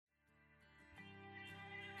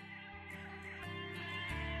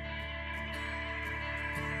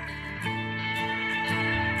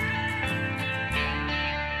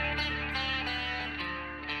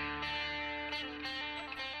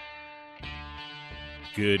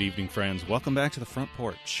Good evening, friends. Welcome back to the Front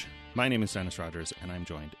Porch. My name is Dennis Rogers, and I'm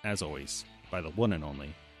joined, as always, by the one and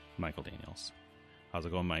only Michael Daniels. How's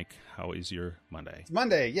it going, Mike? How is your Monday? It's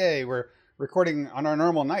Monday. Yay. We're recording on our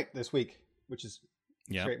normal night this week, which is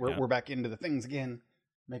great. We're back into the things again,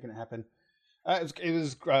 making it happen. It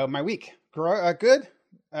was my week. Good.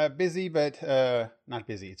 Busy, but not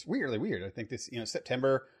busy. It's really weird. I think this,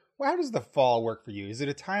 September. Well, how does the fall work for you? Is it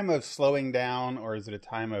a time of slowing down, or is it a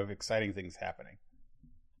time of exciting things happening?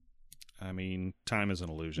 I mean, time is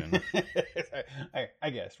an illusion. I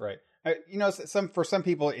guess, right. For some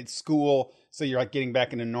people it's school, so you're like getting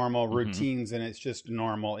back into normal routines, and it's just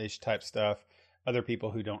normal-ish type stuff. Other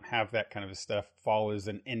people who don't have that kind of stuff, fall is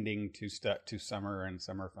an ending to summer and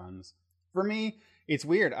summer funds. For me, it's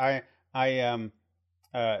weird.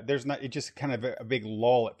 There's not, it just kind of a big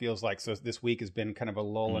lull, it feels like. So this week has been kind of a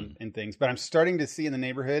lull in things, but I'm starting to see in the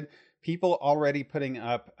neighborhood people already putting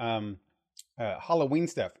up Halloween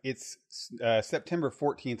stuff. It's September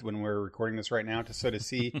 14th when we're recording this right now, to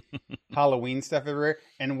see Halloween stuff everywhere.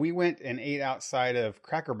 And we went and ate outside of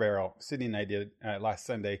Cracker Barrel. Sydney and I did last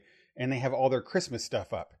Sunday, and they have all their Christmas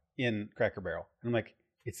stuff up in Cracker Barrel. And I'm like,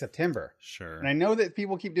 it's September. Sure. And I know that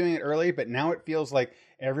people keep doing it early, but now it feels like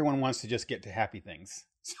everyone wants to just get to happy things.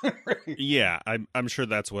 Yeah, I'm sure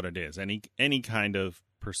that's what it is. Any kind of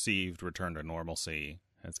perceived return to normalcy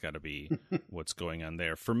has got to be what's going on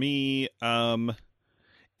there. For me,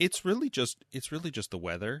 it's really just the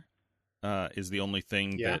weather is the only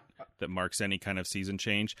thing that marks any kind of season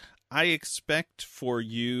change. I expect for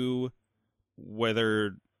you,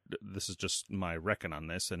 whether this is just my reckon on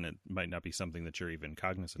this, and it might not be something that you're even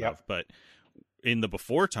cognizant of, but in the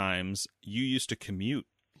before times, you used to commute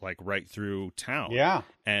like right through town. Yeah.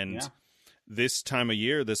 And this time of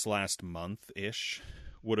year, this last month-ish,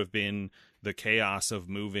 would have been the chaos of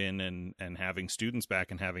move-in and having students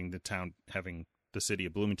back and having the city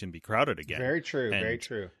of Bloomington be crowded again. Very true. And very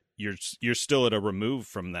true. You're still at a remove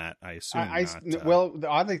from that, I assume. Well, the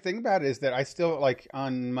odd thing about it is that I still, like,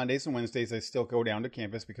 on Mondays and Wednesdays, I still go down to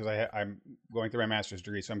campus because I'm going through my master's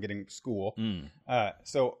degree, so I'm getting school.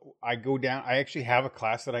 So I go down. I actually have a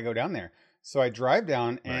class that I go down there. So I drive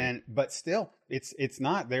down, but still, it's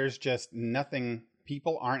not. There's just nothing.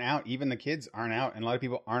 People aren't out. Even the kids aren't out, and a lot of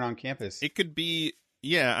people aren't on campus. It could be,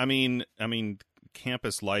 I mean,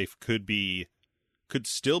 campus life could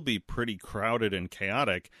still be pretty crowded and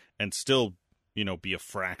chaotic, and still, be a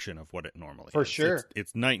fraction of what it normally is. For sure,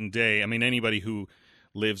 it's night and day. I mean, anybody who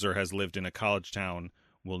lives or has lived in a college town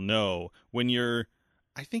will know when you're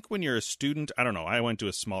a student. I don't know. I went to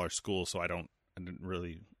a smaller school, so I didn't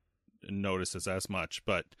really notice this as much,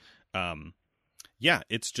 but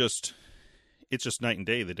it's just night and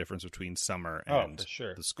day, the difference between summer and for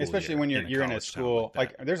sure. The school especially year when you're in a school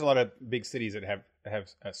like there's a lot of big cities that have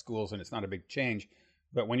schools, and it's not a big change,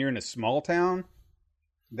 but when you're in a small town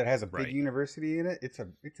that has a big university in it, it's a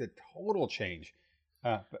total change.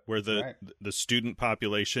 Where the student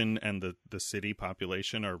population and the city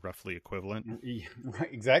population are roughly equivalent. Right,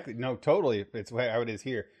 exactly. No, totally. It's how it is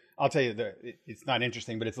here. I'll tell you, it's not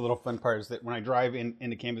interesting, but it's a little fun part is that when I drive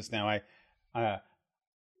into campus now,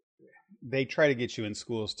 they try to get you in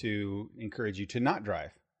schools to encourage you to not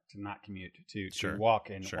drive, to not commute, to walk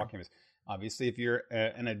walk campus. Obviously, if you're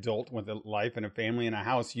an adult with a life and a family and a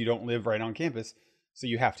house, you don't live right on campus, so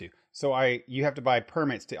you have to. So you have to buy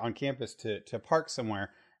permits on campus to park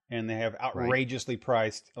somewhere, and they have outrageously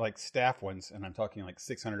priced, like, staff ones, and I'm talking like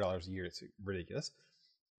 $600 a year. It's ridiculous.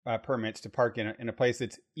 Permits to park in a place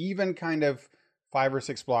that's even kind of 5 or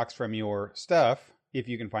 6 blocks from your stuff, if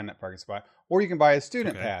you can find that parking spot, or you can buy a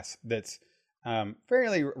student pass that's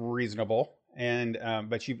fairly reasonable, and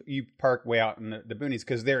but you park way out in the boonies,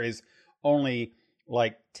 because there is only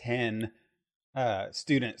like 10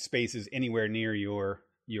 student spaces anywhere near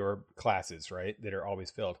your classes, right, that are always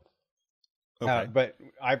filled. But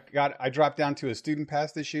I dropped down to a student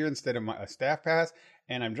pass this year instead of a staff pass,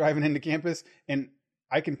 and I'm driving into campus, and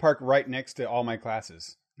I can park right next to all my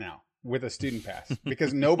classes now with a student pass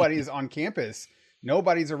because nobody's on campus.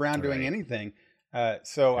 Nobody's around doing anything.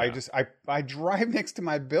 So I drive next to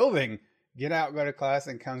my building, get out, go to class,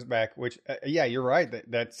 and comes back, which, you're right.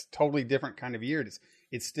 That's totally different kind of year.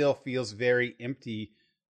 It still feels very empty.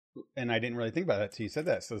 And I didn't really think about that till you said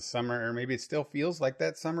that. So summer, or maybe it still feels like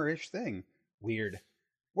that summer-ish thing. Weird.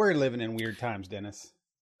 We're living in weird times, Dennis.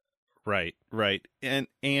 Right.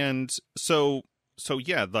 And so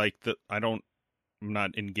yeah, like I'm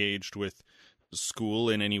not engaged with school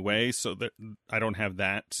in any way, so that I don't have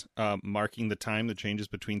that marking the time that changes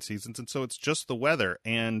between seasons, and so it's just the weather.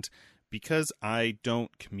 And because I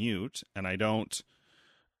don't commute and I don't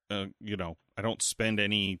I don't spend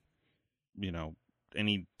any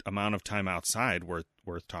any amount of time outside worth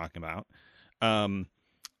talking about.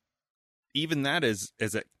 Even that is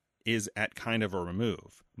at kind of a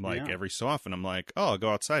remove. Like every so often I'm like, oh, I'll go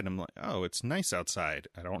outside, and I'm like, oh, it's nice outside.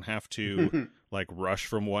 I don't have to like rush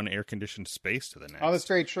from one air conditioned space to the next. Oh, that's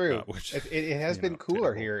very true. Which it has been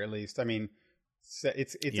cooler here, at least. I mean,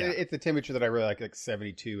 it's the temperature that I really like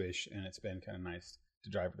 72 ish, and it's been kind of nice to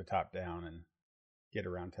drive with the top down and get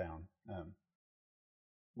around town.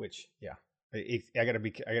 Which I gotta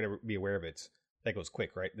be aware of it. That goes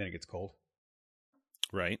quick, right? Then it gets cold.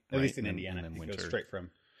 Right. At least in Indiana, it goes straight from.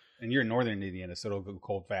 And you're in northern Indiana, so it'll go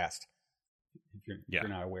cold fast if you're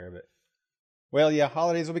not aware of it. Well, yeah,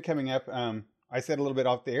 holidays will be coming up. I said a little bit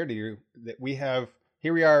off the air to you that we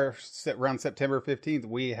are around September 15th.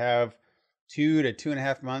 We have 2 to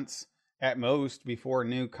 2.5 months at most before a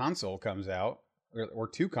new console comes out, or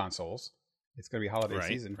 2 consoles. It's going to be holiday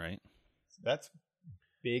season. Right. So that's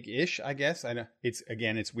big-ish, I guess. I know it's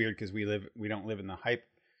weird because we don't live in the hype.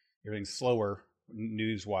 Everything's slower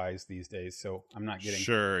news-wise these days, so I'm not getting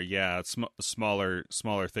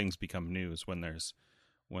smaller things become news when there's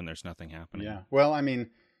nothing happening. Yeah, well, I mean,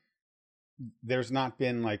 there's not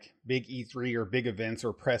been like big E3 or big events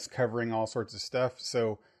or press covering all sorts of stuff,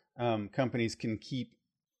 so companies can keep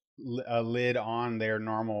a lid on their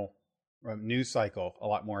normal news cycle a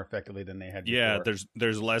lot more effectively than they had before. Yeah,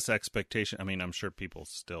 there's less expectation. I mean, I'm sure people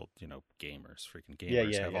still, freaking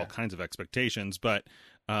gamers have all kinds of expectations, but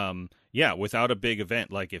without a big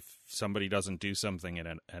event, like if somebody doesn't do something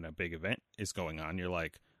and a big event is going on, you're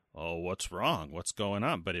like, oh, what's wrong? What's going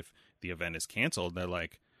on? But if the event is canceled, they're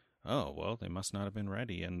like, oh, well, they must not have been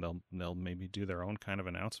ready, and they'll maybe do their own kind of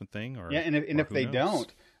announcement thing. And if they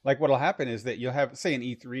don't, like what'll happen is that you'll have, say, an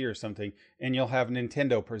E3 or something, and you'll have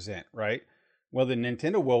Nintendo present, right? Well, the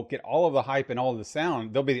Nintendo will get all of the hype and all of the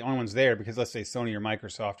sound. They'll be the only ones there because, let's say, Sony or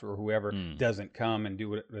Microsoft or whoever doesn't come and do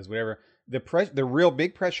whatever. The real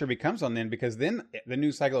big pressure becomes on them, because then the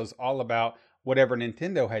news cycle is all about whatever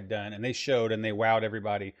Nintendo had done, and they showed and they wowed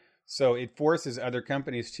everybody. So it forces other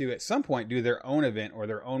companies to, at some point, do their own event or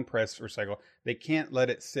their own press cycle. They can't let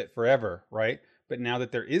it sit forever, right? But now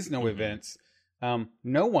that there is no events,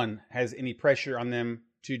 no one has any pressure on them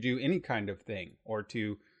to do any kind of thing or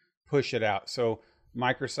to push it out. So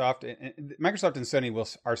Microsoft and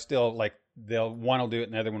Sony are still like, one will do it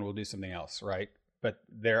and the other one will do something else, right? But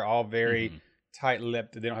they're all very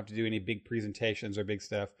tight-lipped. They don't have to do any big presentations or big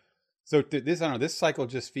stuff. So this cycle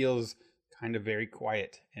just feels kind of very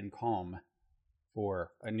quiet and calm for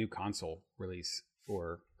a new console release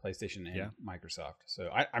for PlayStation and Microsoft. So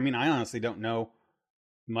I mean, I honestly don't know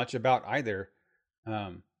much about either.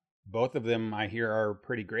 Both of them I hear are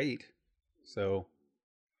pretty great. So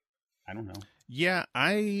I don't know. Yeah,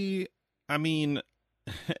 I mean,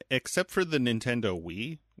 except for the Nintendo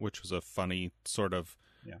Wii, which was a funny sort of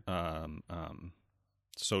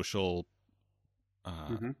social,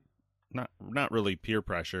 not really peer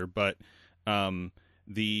pressure, but I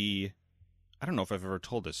don't know if I've ever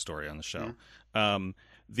told this story on the show.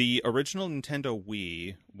 The original Nintendo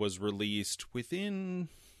Wii was released within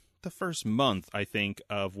the first month, I think,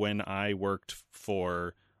 of when I worked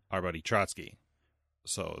for our buddy Trotsky.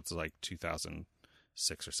 So it's like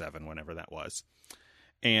 2006 or 7, whenever that was.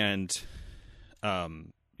 And,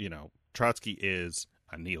 Trotsky is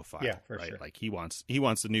a neophyte, right? Sure. Like he wants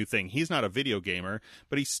the new thing. He's not a video gamer,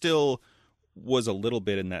 but he still was a little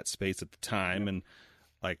bit in that space at the time. And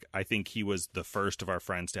like, I think he was the first of our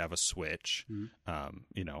friends to have a Switch.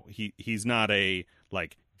 He's not a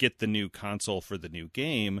like, get the new console for the new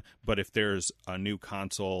game, but if there's a new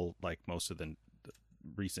console, like most of the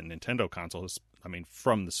recent Nintendo consoles, I mean,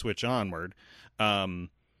 from the Switch onward,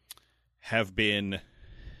 have been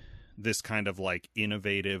this kind of like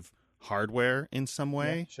innovative hardware in some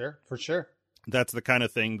way. Yeah, sure, for sure. That's the kind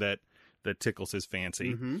of thing that tickles his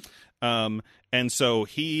fancy. And so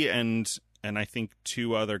he and I think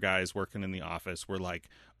 2 other guys working in the office were like,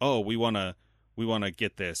 oh, we want to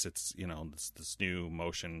get this. It's, this new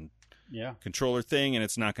motion controller thing, and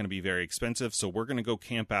it's not going to be very expensive. So we're going to go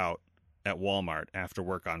camp out at Walmart after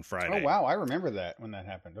work on Friday. Oh, wow. I remember that when that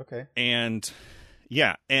happened. Okay. And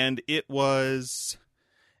and it was,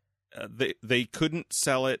 they couldn't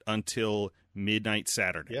sell it until midnight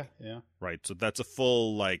Saturday. Yeah. Right. So that's a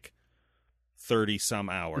full, like, 30 some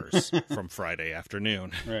hours from Friday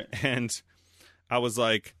afternoon. Right. And I was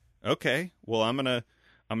like, okay, well, I'm going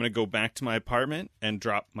to go back to my apartment and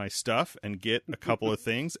drop my stuff and get a couple of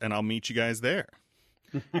things, and I'll meet you guys there.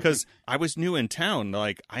 Because I was new in town.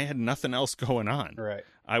 Like, I had nothing else going on. Right.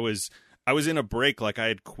 I was in a break. Like, I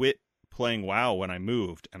had quit playing WoW when I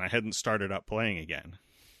moved, and I hadn't started up playing again.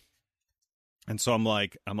 And so I'm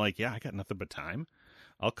like, yeah, I got nothing but time.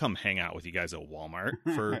 I'll come hang out with you guys at Walmart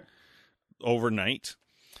for overnight.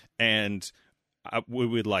 And we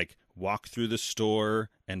would like walk through the store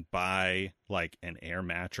and buy like an air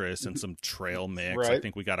mattress and some trail mix. Right. I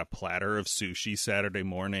think we got a platter of sushi Saturday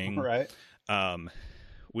morning. Right.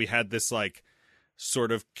 We had this like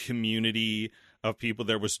sort of community of people.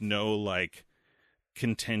 There was no like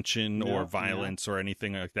contention or violence or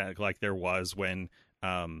anything like that, like there was when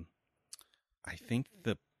I think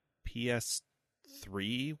the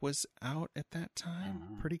PS3 was out at that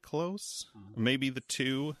time. Pretty close. Maybe the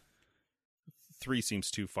 2. 3 seems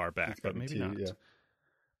too far back, but maybe not.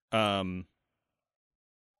 Yeah.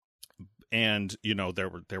 And you know, there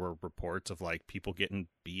were reports of like people getting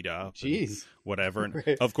beat up, and whatever. And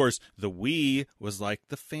right. Of course, the Wii was like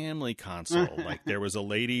the family console. Like there was a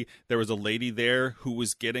lady there who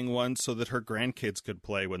was getting one so that her grandkids could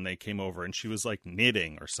play when they came over, and she was like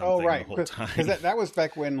knitting or something the whole time. Because that was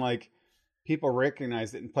back when like people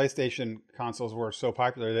recognized it, and PlayStation consoles were so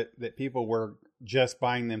popular that people were just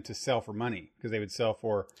buying them to sell for money, because they'd sell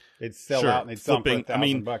out and they'd sell them for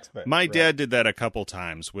 $1,000. But my dad did that a couple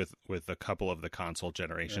times with a couple of the console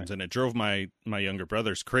generations, and it drove my younger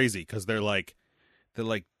brothers crazy, because they're like,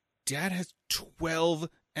 Dad has 12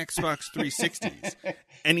 Xbox 360s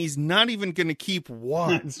and he's not even going to keep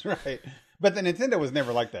one. That's right. But the Nintendo was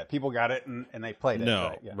never like that. People got it and they played it. No,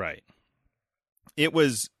 right. Yeah. Right. It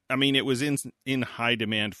was in high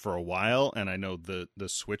demand for a while, and I know the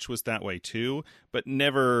Switch was that way too, but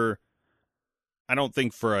never, I don't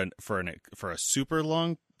think for a super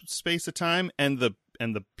long space of time. And the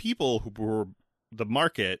people who were the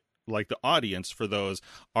market, like the audience for those,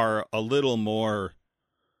 are a little more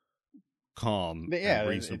calm and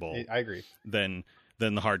reasonable. I agree. Than the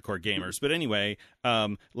hardcore gamers. But anyway,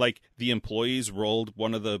 like the employees rolled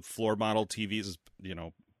one of the floor model TVs, you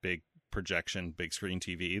know, big projection, big screen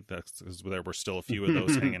TV. There were still a few of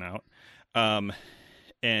those hanging out.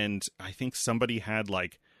 And I think somebody had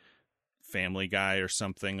like Family Guy or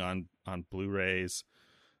something on Blu-rays,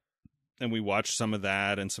 and we watched some of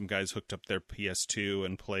that, and some guys hooked up their PS2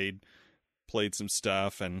 and played some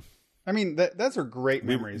stuff. And I mean, those are great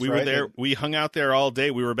memories. We were there. We hung out there all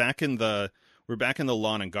day. We were back in the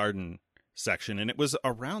lawn and garden section, and it was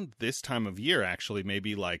around this time of year, actually,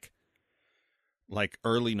 maybe like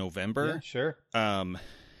early November. Yeah, sure.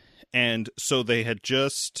 And so they had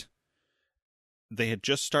just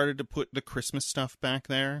started to put the Christmas stuff back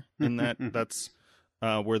there, and that's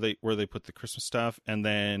where they put the Christmas stuff. And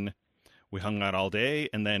then we hung out all day,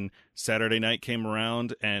 and then Saturday night came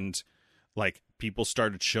around, and like people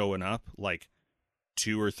started showing up like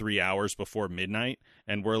 2 or 3 hours before midnight,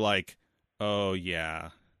 and we're like, oh yeah,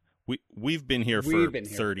 we've been here for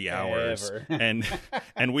 30 hours, and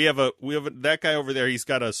we have that guy over there. He's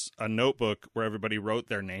got a notebook where everybody wrote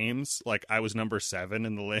their names. Like I was number 7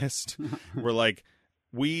 in the list. We're like,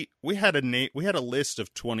 we had a list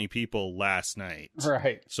of 20 people last night,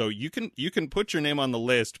 right? So you can put your name on the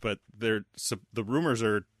list, but the rumors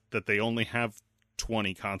are that they only have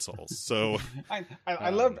 20 consoles. So I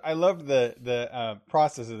love the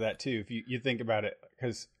process of that too. If you think about it,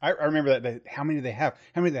 because I remember that how many do they have?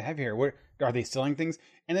 How many do they have here? Where are they selling things?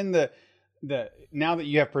 And then the now that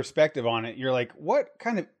you have perspective on it, you're like, what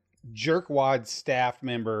kind of jerkwad staff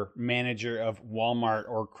member, manager of Walmart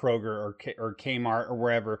or Kroger or Kmart or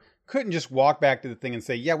wherever couldn't just walk back to the thing and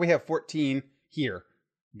say, yeah, we have 14 here,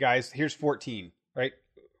 guys. Here's 14, right?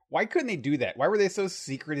 Why couldn't they do that? Why were they so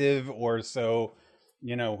secretive or so?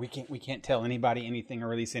 You know, we can't tell anybody anything or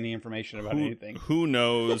release any information about anything. Who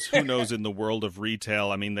knows? Who knows in the world of retail?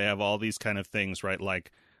 I mean, they have all these kind of things, right?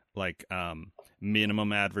 Like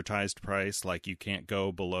minimum advertised price. Like you can't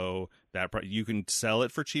go below that price. You can sell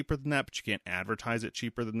it for cheaper than that, but you can't advertise it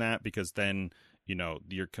cheaper than that, because then, you know,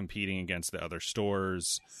 you're competing against the other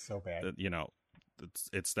stores. So bad. You know,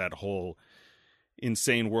 it's that whole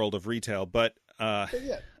insane world of retail. But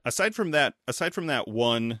yeah. aside from that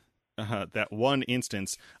one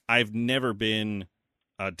instance, I've never been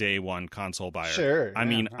a day one console buyer. Sure. I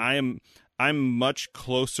mean, I'm much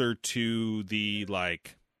closer to the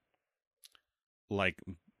like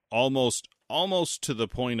almost to the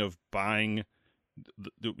point of buying,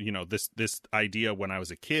 you know, this idea when I was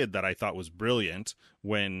a kid that I thought was brilliant,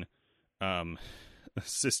 when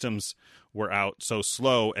systems were out so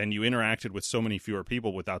slow and you interacted with so many fewer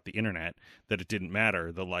people without the internet that it didn't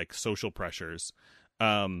matter, the like social pressures.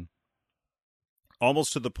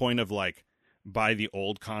 Almost to the point of like, buy the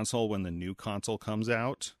old console when the new console comes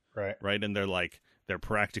out. Right. And they're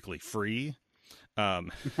practically free.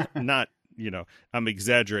 Not, you know, I'm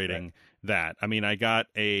exaggerating that. I mean, I got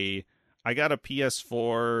a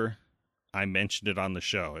PS4. I mentioned it on the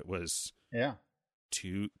show. It was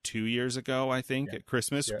two years ago, I think, at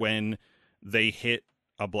Christmas when they hit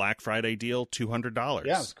a Black Friday deal, $200.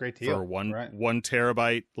 Yeah, it's a great deal for one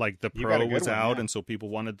terabyte. Like the Pro was out, and so people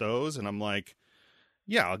wanted those, and I'm like,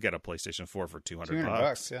 yeah, I'll get a PlayStation 4 for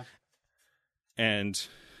 $200. Yeah, and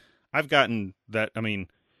I've gotten that. I mean,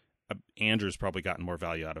 Andrew's probably gotten more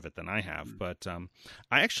value out of it than I have, but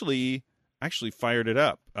I actually fired it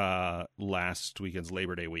up last weekend's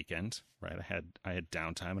Labor Day weekend. Right, I had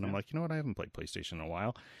downtime, and I'm like, you know what, I haven't played PlayStation in a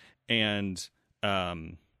while, and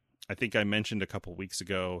I think I mentioned a couple weeks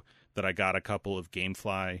ago that I got a couple of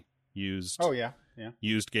GameFly used. Oh yeah,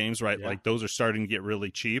 used games, right? Yeah. Like those are starting to get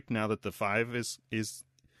really cheap now that the 5 is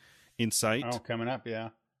in sight. Oh, coming up, yeah.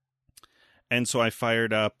 And so I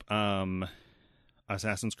fired up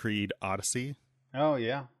Assassin's Creed Odyssey. Oh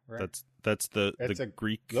yeah, right. That's the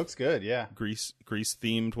Greek, looks good, yeah. Greece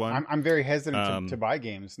themed one. I'm very hesitant to buy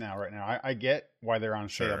games right now. I get why they're on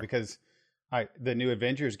sale because the new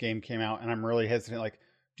Avengers game came out, and I'm really hesitant. Like,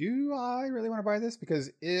 do I really want to buy this? Because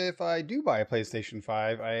if I do buy a PlayStation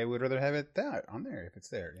 5, I would rather have it on there if it's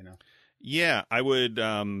there, you know. Yeah, I would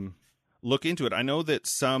look into it. I know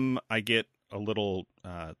that I get a little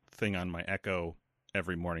thing on my Echo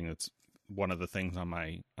every morning. That's one of the things on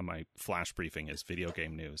my flash briefing is video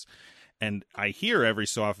game news, and I hear every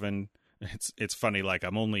so often. It's funny. Like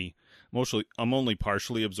I'm only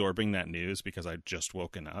partially absorbing that news because I've just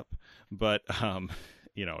woken up, but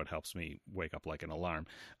you know, it helps me wake up like an alarm.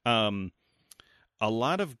 A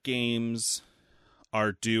lot of games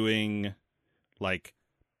are doing like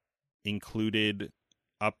included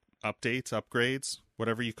updates, upgrades,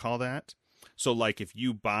 whatever you call that. So like if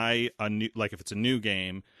you buy if it's a new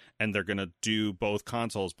game and they're going to do both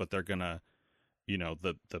consoles, but they're going to, you know,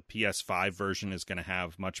 the PS5 version is going to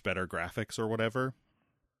have much better graphics or whatever,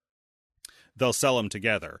 they'll sell them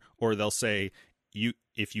together, or they'll say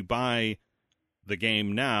if you buy the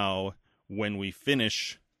game now, when we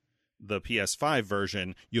finish the PS5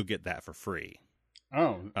 version, you'll get that for free.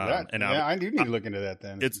 Oh, I do need to look into that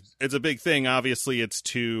then. It's a big thing. Obviously, it's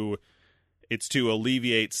to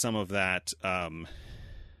alleviate some of that,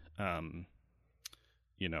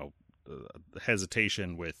 you know,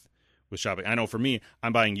 hesitation with shopping. I know for me,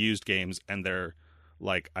 I'm buying used games, and they're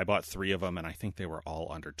like, I bought 3 of them, and I think they were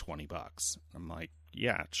all under $20. I'm like,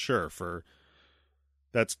 yeah, sure,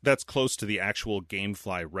 That's close to the actual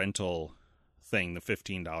GameFly rental thing, the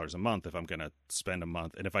 $15 a month if I'm going to spend a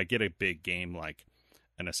month. And if I get a big game like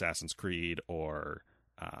an Assassin's Creed or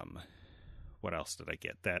what else did I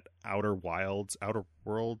get? That Outer Worlds?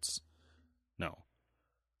 No.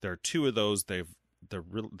 There are 2 of those. They're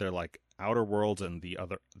like Outer Worlds and the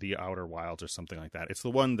Outer Wilds or something like that. It's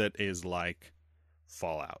the one that is like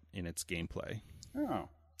Fallout in its gameplay. Oh.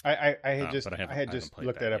 I had just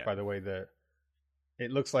looked that up, by the way.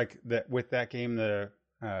 It looks like that with that game, the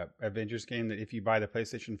Avengers game, that if you buy the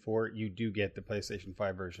PlayStation 4, you do get the PlayStation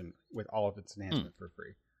 5 version with all of its enhancement for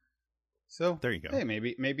free. So there you go. Hey,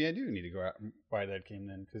 maybe I do need to go out and buy that game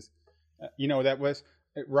then, because you know, that was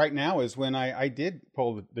right now is when I did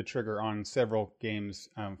pull the trigger on several games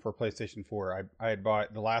for PlayStation 4. I had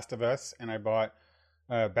bought The Last of Us, and I bought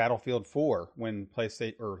Battlefield 4 when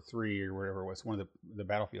PlayStation, or 3 or whatever it was, one of the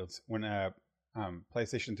Battlefields, when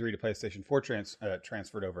PlayStation 3 to PlayStation 4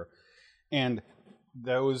 transferred over, and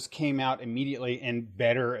those came out immediately and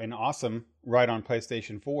better and awesome right on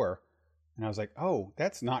PlayStation 4. And I was like, oh,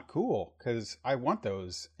 that's not cool, because I want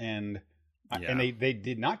those. And they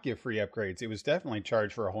did not give free upgrades. It was definitely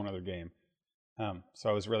charged for a whole nother game. So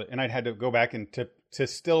I was really, and I'd had to go back and to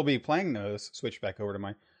still be playing those, switch back over to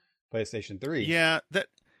my PlayStation 3. Yeah,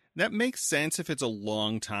 that makes sense if it's a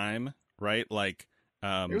long time, right? Like,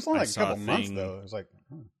 it was only like a couple months though. It was like,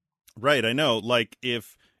 right. I know. Like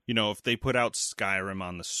if they put out Skyrim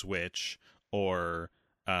on the Switch, or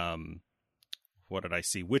what did I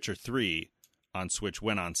see? Witcher 3 on Switch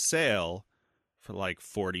went on sale for like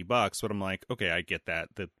 $40, but I'm like, okay, I get that.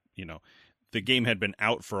 That, you know, the game had been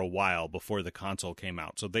out for a while before the console came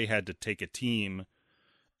out, so they had to take a team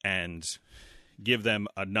and give them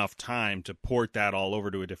enough time to port that all over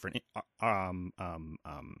to a different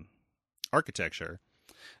architecture.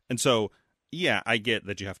 And so, yeah, I get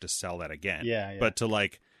that you have to sell that again. Yeah. But to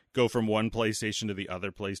like go from one PlayStation to the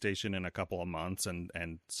other PlayStation in a couple of months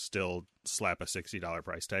and still slap a $60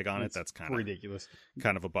 price tag on it, that's kind of ridiculous.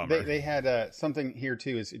 Kind of a bummer. They had something here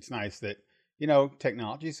too. Is it's nice that, you know,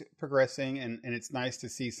 technology's progressing, and it's nice to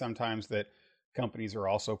see sometimes that companies are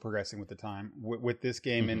also progressing with the time. With this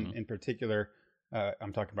game in particular,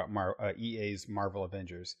 I'm talking about EA's Marvel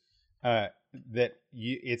Avengers.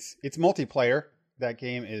 It's multiplayer. that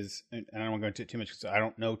game is, and I don't want to go into it too much because I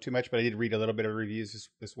don't know too much, but I did read a little bit of reviews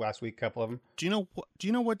this last week, a couple of them. Do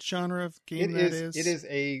you know what genre of game that is? It is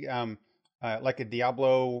a like a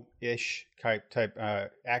Diablo-ish type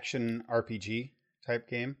action RPG type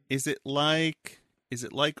game. Is it like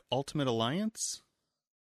Ultimate Alliance?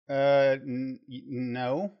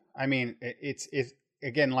 No. I mean, it's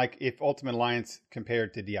again like if Ultimate Alliance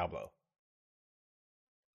compared to Diablo.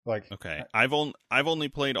 Like, okay, I've only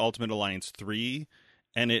played Ultimate Alliance 3,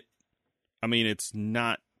 and it's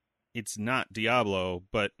not Diablo,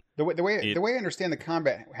 but the way I understand the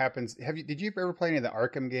combat happens. Did you ever play any of the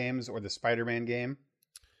Arkham games or the Spider-Man game?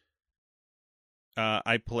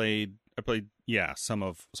 I played some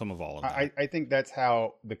of all of that. I think that's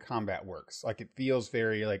how the combat works. Like, it feels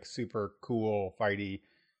very like super cool, fighty,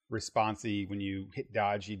 responsive. When you hit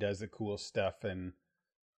dodge, he does the cool stuff, and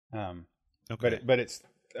okay. But it's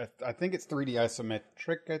I think it's 3D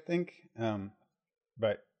isometric. I think,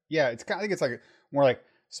 but yeah, I think it's like more like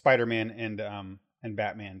Spider-Man and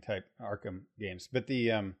Batman type Arkham games. But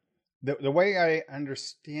the way I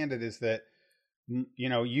understand it is that, you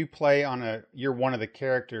know, you play you're one of the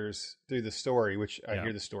characters through the story, which I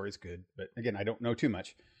hear the story is good, but again, I don't know too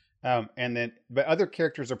much. But other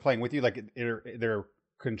characters are playing with you, like they're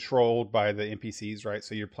controlled by the NPCs, right?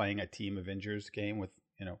 So you're playing a Team Avengers game with,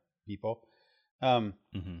 you know, people.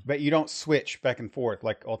 But you don't switch back and forth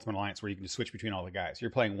like Ultimate Alliance, where you can just switch between all the guys. You're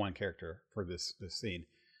playing one character for this scene.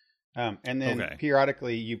 And then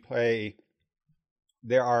periodically you play,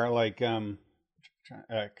 there are like, kind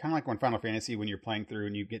of like when Final Fantasy, when you're playing through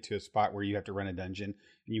and you get to a spot where you have to run a dungeon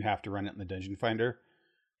and you have to run it in the Dungeon Finder.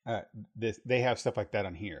 They have stuff like that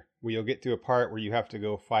on here, where you'll get to a part where you have to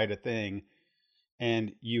go fight a thing,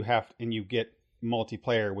 and you get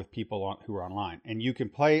multiplayer with people who are online, and you can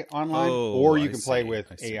play online or you can play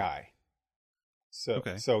with AI.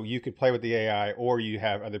 So you could play with the AI, or you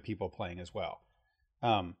have other people playing as well.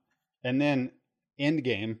 And then end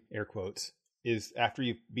game, air quotes, is after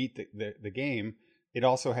you beat the game, it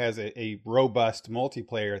also has a robust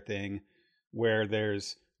multiplayer thing where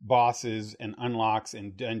there's bosses and unlocks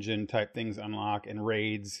and dungeon type things unlock and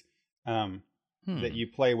raids that you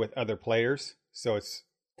play with other players. So it's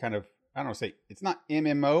kind of, I don't want to say it's not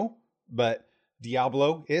MMO, but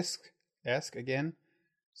Diablo-esque again.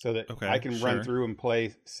 So that I can run through and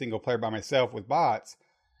play single player by myself with bots,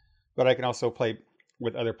 but I can also play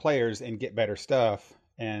with other players and get better stuff.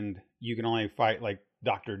 And you can only fight like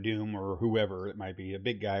Doctor Doom or whoever it might be, a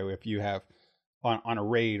big guy, if you have on a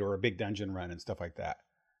raid or a big dungeon run and stuff like that.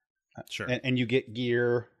 Sure. And you get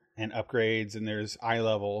gear and upgrades, and there's eye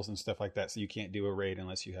levels and stuff like that. So you can't do a raid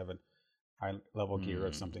unless you have a high level gear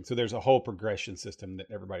of something. So there's a whole progression system that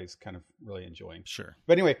everybody's kind of really enjoying. Sure.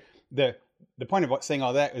 But anyway, the point of saying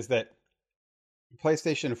all that is that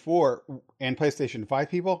PlayStation 4 and PlayStation 5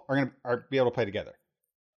 people are going to be able to play together.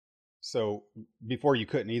 So before you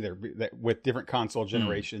couldn't either, with different console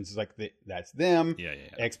generations, like that's them. Yeah.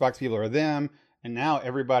 Xbox people are them. And now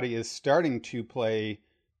everybody is starting to play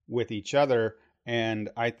with each other. And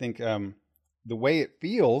I think the way it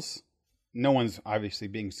feels, no one's obviously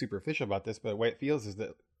being superficial about this, but the way it feels is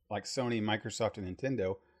that like Sony, Microsoft, and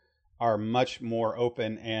Nintendo are much more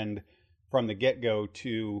open and from the get-go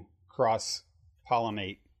to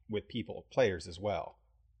cross-pollinate with players as well.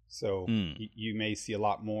 So you may see a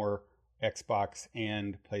lot more Xbox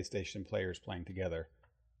and PlayStation players playing together.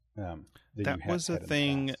 That was a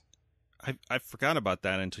thing. I forgot about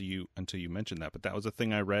that until you mentioned that. But that was a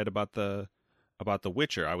thing I read about the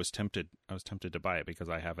Witcher. I was tempted to buy it because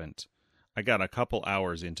I got a couple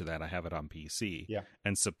hours into that. I have it on PC. Yeah.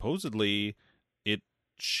 And supposedly it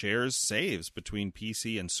shares saves between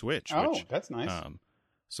PC and Switch. Oh, which, that's nice.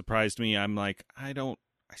 Surprised me. I'm like, I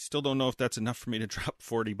still don't know if that's enough for me to drop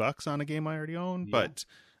 $40 on a game I already own. Yeah. But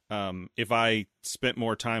if I spent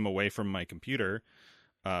more time away from my computer,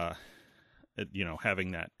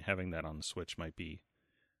 having that on the Switch might be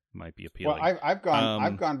appealing. Well, I've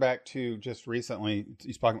gone back to just recently.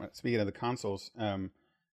 Speaking of the consoles,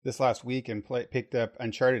 this last week and picked up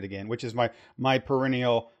Uncharted again, which is my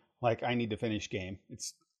perennial like I need to finish game.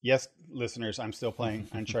 Yes, listeners, I'm still playing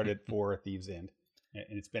Uncharted 4: Thieves End, and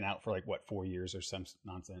it's been out for 4 years or some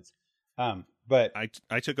nonsense. But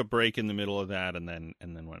I took a break in the middle of that and then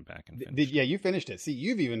went back and finished. You finished it. See,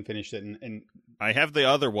 you've even finished it, and I have the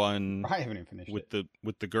other one. I haven't even finished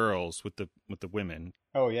with the girls with the women.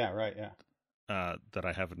 Oh yeah, right, yeah. That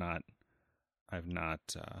I've not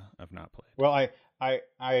played. Well,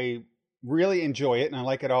 I really enjoy it and I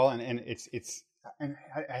like it all, and it's and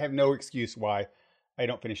I have no excuse why I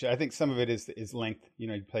don't finish it. I think some of it is length.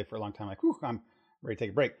 You play for a long time, like, whew, I'm ready to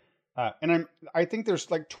take a break. And I think there's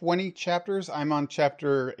like 20 chapters. I'm on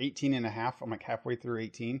chapter 18 and a half. I'm like halfway through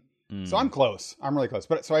 18. So I'm close. I'm really close.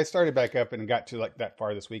 But so I started back up and got to like that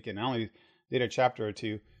far this weekend. I only did a chapter or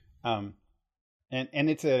two. And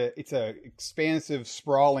it's a expansive,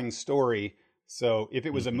 sprawling story. So if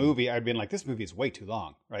it was a movie, I'd been like, this movie is way too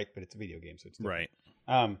long, right? But it's a video game, so it's different.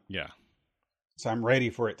 Right. Yeah. So I'm ready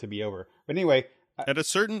for it to be over. But anyway, at a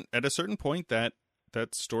certain point, that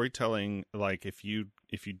storytelling, like if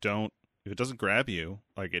it doesn't grab you,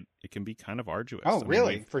 like it can be kind of arduous. Oh,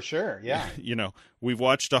 really? For sure. Yeah. We've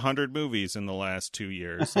watched 100 movies in the last 2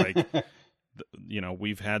 years. Like,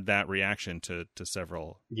 we've had that reaction to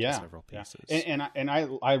several pieces. Yeah. And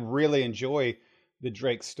I really enjoy the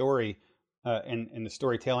Drake story, and the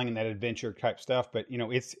storytelling and that adventure type stuff. But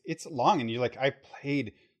it's long, and you're like, I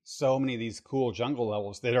played so many of these cool jungle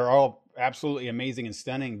levels that are all absolutely amazing and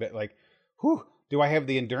stunning. But like, whew. Do I have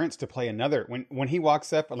the endurance to play another? When he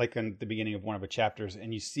walks up, like in the beginning of one of the chapters,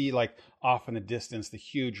 and you see like off in the distance the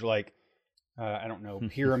huge like I don't know,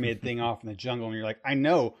 pyramid thing off in the jungle, and you're like, I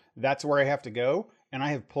know that's where I have to go, and I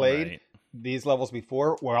have played these levels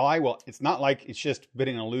before. Well, it's not like it's just been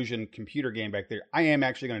an illusion computer game back there. I am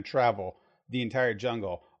actually going to travel the entire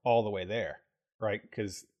jungle all the way there, right?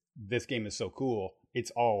 Because this game is so cool,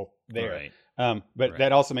 it's all there. Right. But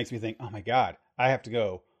that also makes me think, oh my God, I have to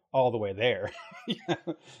go all the way there.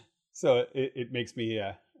 So it makes me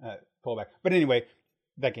pull back. But anyway,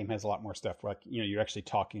 that game has a lot more stuff. Like, you're actually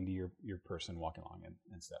talking to your person walking along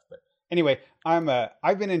and stuff. But anyway,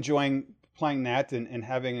 I've been enjoying playing that and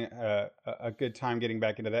having a good time getting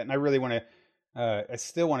back into that. And I really want to, I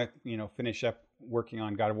still want to, finish up working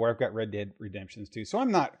on God of War. I've got Red Dead Redemptions too. So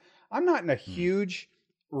I'm not in a huge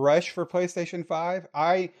rush for PlayStation 5.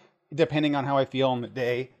 Depending on how I feel on the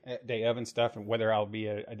day of and stuff, and whether I'll be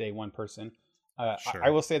a day one person. Sure.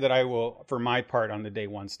 I will say that I will, for my part on the day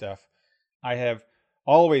one stuff, I have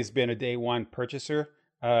always been a day one purchaser,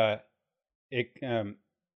 up to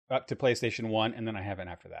PlayStation 1, and then I haven't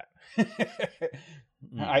after that.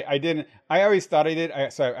 I didn't. I always thought I did.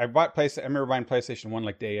 I bought I remember buying PlayStation 1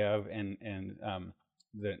 like day of, and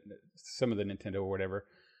some of the Nintendo or whatever.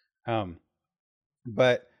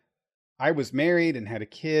 But I was married and had a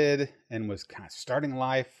kid and was kind of starting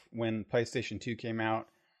life when PlayStation 2 came out.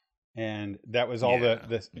 And that was all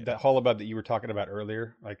the hullabaloo that you were talking about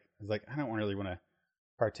earlier. Like, I was like, I don't really want to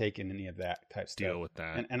partake in any of that type stuff. Deal with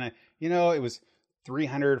that. And I, it was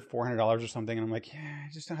 $300, $400 or something. And I'm like,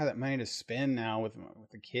 I just don't have that money to spend now with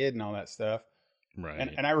the kid and all that stuff.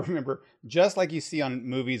 Right. And I remember, just like you see on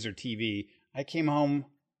movies or TV, I came home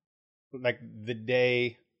like the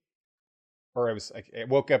day, or I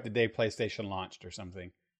woke up the day PlayStation launched or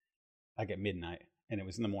something, like at midnight, and it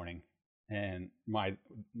was in the morning. And my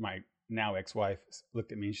now ex-wife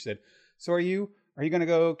looked at me and she said, "So are you going to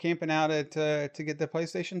go camping out to get the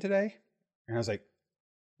PlayStation today?" And I was like,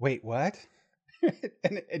 "Wait, what?"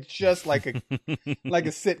 And it's just like a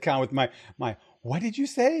sitcom with my "What did you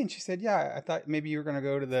say?" And she said, "Yeah, I thought maybe you were going to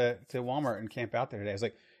go to Walmart and camp out there today." I was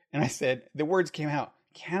like, and I said, the words came out,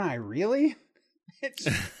 "Can I really?"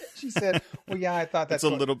 She said, "Well, yeah, I thought that's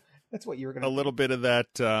that's what you were going to do." A little bit of that,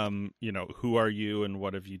 who are you and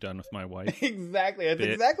what have you done with my wife? Exactly. That's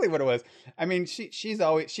exactly what it was. I mean, she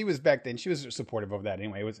was back then, she was supportive of that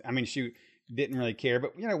anyway. She didn't really care,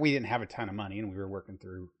 but we didn't have a ton of money and we were working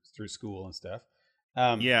through school and stuff.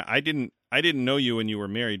 Yeah, I didn't know you when you were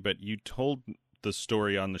married, but you told the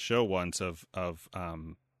story on the show once of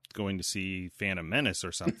going to see Phantom Menace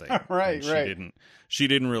or something. Right. She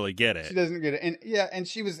didn't really get it. She doesn't get it. And yeah, and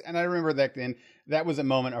she was, and I remember that then that was a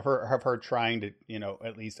moment of her trying to,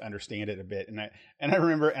 at least understand it a bit. And I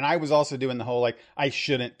remember, and I was also doing the whole, like, I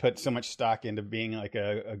shouldn't put so much stock into being like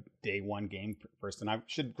a day one game person. I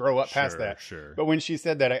should grow up past that. Sure. But when she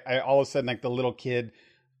said that, I all of a sudden, like, the little kid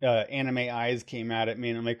anime eyes came out at me,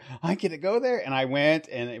 and I'm like, I get to go there. And I went,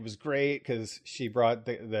 and it was great because she brought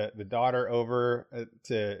the daughter over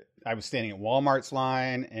I was standing at Walmart's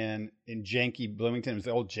line, and in janky Bloomington, it was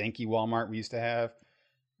the old janky Walmart we used to have.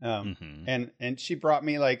 And she brought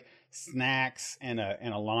me like snacks and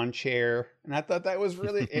a lawn chair, and I thought that was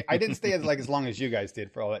really. I didn't stay as long as you guys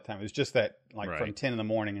did for all that time. It was just that from 10 in the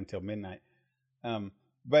morning until midnight.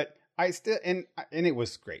 But I still, and it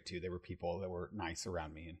was great too. There were people that were nice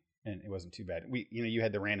around me, and it wasn't too bad. You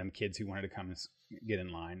had the random kids who wanted to come and get in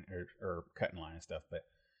line or cut in line and stuff, but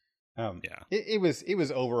it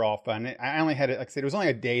was overall fun. I only had, like I said, it was only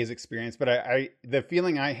a day's experience, but the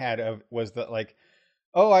feeling I had was that, like,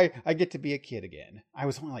 oh, I get to be a kid again. I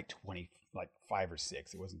was only like 20, like 5 or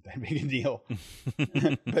 6. It wasn't that big a deal,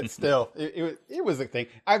 but still, it was a thing.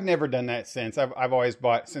 I've never done that since. I've always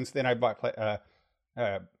bought. Since then, I bought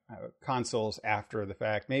consoles after the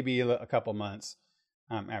fact, maybe a couple months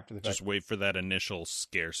after the fact. Just wait for that initial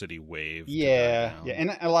scarcity wave. Yeah.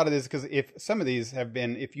 And a lot of this, because if some of these have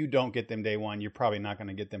been, if you don't get them day one, you're probably not going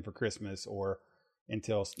to get them for Christmas or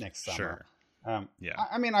until next summer. Sure.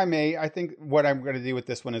 I think what I'm going to do with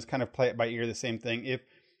this one is kind of play it by ear, the same thing.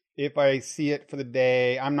 If I see it for the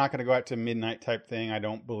day, I'm not going to go out to midnight type thing. I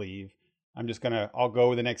don't believe. I'll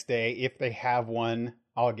go the next day. If they have one,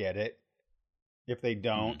 I'll get it. If they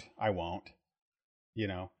don't, I won't,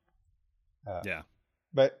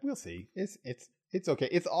 but we'll see. It's okay.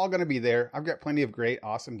 It's all going to be there. I've got plenty of great,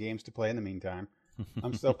 awesome games to play in the meantime.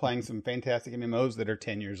 I'm still playing some fantastic MMOs that are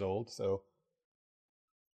 10 years old. So,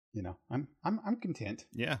 I'm content.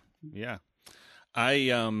 Yeah.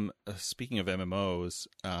 I speaking of MMOs,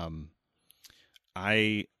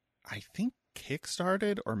 I think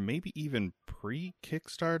Kickstarted or maybe even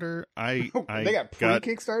pre-Kickstarter. They got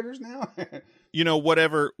pre-Kickstarters now.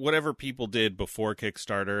 Whatever people did before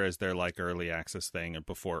Kickstarter as their like early access thing or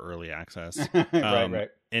before early access. Right.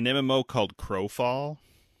 An MMO called Crowfall.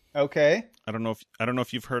 Okay. I don't know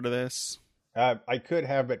if you've heard of this. I could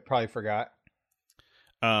have, but probably forgot.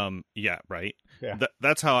 Yeah, right. Yeah.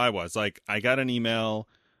 That's how I was. Like, I got an email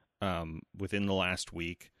within the last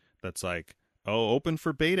week that's like, oh, open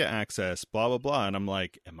for beta access, blah blah blah, and I'm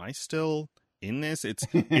like, am I still in this? It's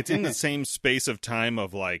in the same space of time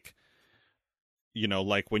of like,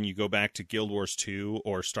 like when you go back to Guild Wars 2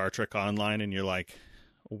 or Star Trek Online and you're like,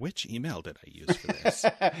 which email did I use for this?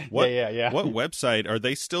 Yeah. What website? Are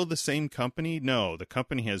they still the same company? No, the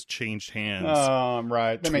company has changed hands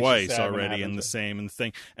right. That twice already in the same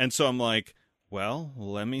thing. And so I'm like, well,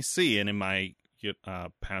 let me see. And in my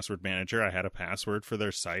password manager, I had a password for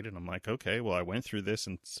their site, and I'm like, okay, well, I went through this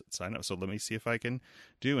and signed up, so let me see if I can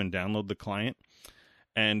do and download the client.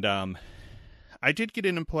 And I did get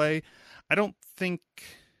in and play. I don't think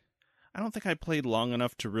I played long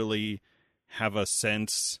enough to really have a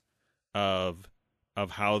sense of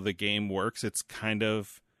how the game works. It's kind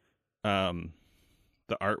of the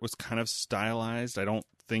art was kind of stylized. I don't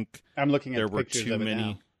think I'm looking at there the were pictures too of it many.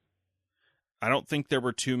 now. I don't think there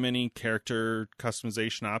were too many character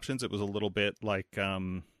customization options. It was a little bit like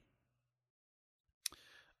what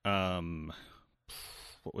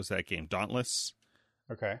was that game? Dauntless.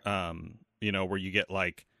 Okay. Where you get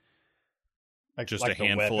like just like a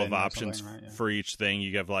handful of options right? Yeah. for each thing.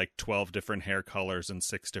 You have like 12 different hair colors and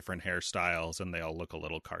 6 different hairstyles, and they all look a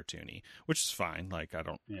little cartoony, which is fine. Like, I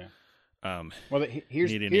don't. Yeah. Well,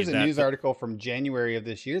 here's a news article from January of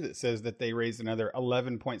this year that says that they raised another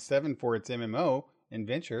 11.7 for its MMO in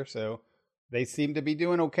venture, so they seem to be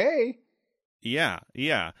doing okay. Yeah.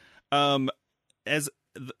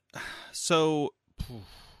 So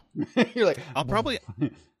you're like, I'll probably.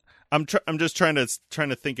 I'm just trying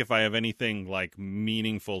to think if I have anything like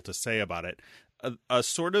meaningful to say about it. A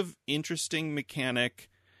sort of interesting mechanic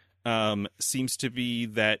seems to be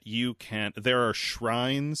that there are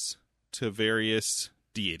shrines to various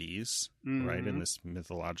deities, right, in this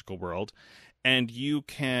mythological world, and you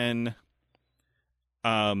can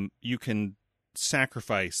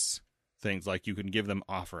sacrifice things, like you can give them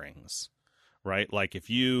offerings, right? Like if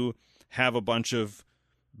you have a bunch of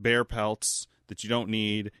bear pelts that you don't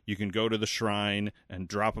need, you can go to the shrine and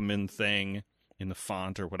drop them in the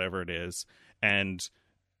font or whatever it is, and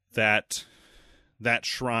that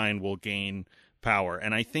shrine will gain power.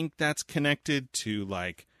 And I think that's connected to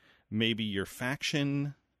like maybe your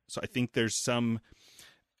faction. So I think there's some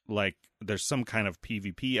kind of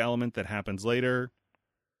PvP element that happens later.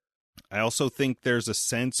 I also think there's a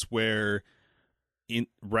sense where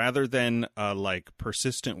rather than a like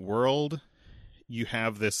persistent world, you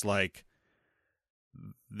have this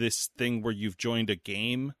thing where you've joined a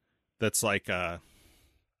game that's like a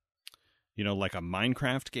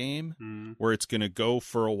Minecraft game where it's going to go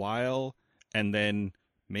for a while and then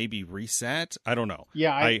maybe reset. I don't know.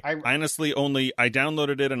 Yeah, I honestly I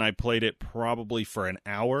downloaded it and I played it probably for an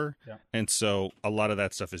hour. Yeah. And so a lot of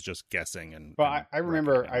that stuff is just guessing. But I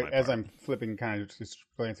remember as I'm flipping, kind of just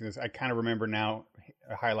glancing this, I kind of remember now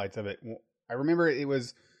highlights of it. I remember it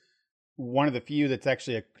was one of the few that's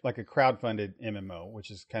actually like a crowdfunded MMO,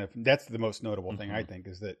 which is that's the most notable thing, I think,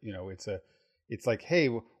 is that, it's like, hey,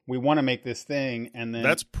 we want to make this thing, and then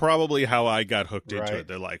that's probably how I got hooked into it.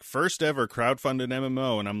 They're like, first ever crowdfunded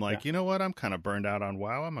MMO, and I'm like, you know what? I'm kind of burned out on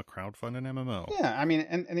WoW. I'm a crowdfunded MMO. Yeah, I mean,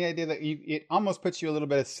 and the idea that it almost puts you a little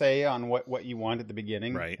bit of say on what you want at the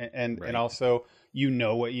beginning, right? And also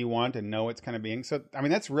what you want and know it's kind of being. So, I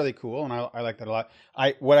mean, that's really cool, and I like that a lot.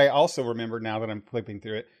 What I also remember now that I'm flipping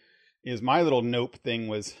through it is my little nope thing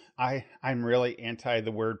was I'm really anti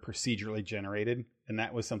the word procedurally generated And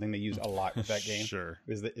that was something they used a lot with that game. Sure.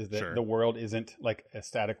 Is that the world isn't like a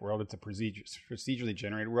static world; it's a procedurally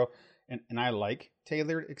generated world. And I like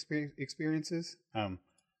tailored experiences.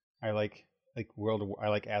 I like I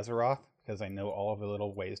like Azeroth because I know all of the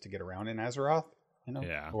little ways to get around in Azeroth,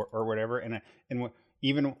 or whatever. And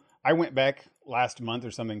even I went back last month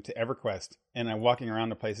or something to EverQuest, and I'm walking around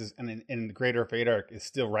the places, and the Greater Fadark is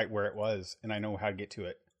still right where it was, and I know how to get to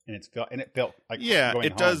it. And it felt like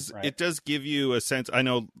it does. Right? It does give you a sense. I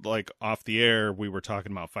know, like off the air, we were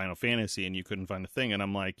talking about Final Fantasy, and you couldn't find a thing, and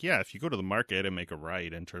I'm like, yeah, if you go to the market and make a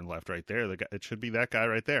right and turn left right there, it should be that guy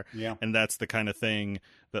right there. Yeah, and that's the kind of thing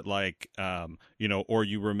that, like, or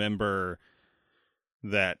you remember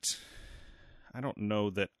that. I don't know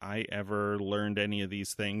that I ever learned any of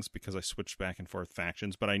these things because I switched back and forth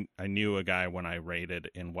factions, but I knew a guy when I raided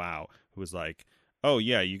in WoW who was like, oh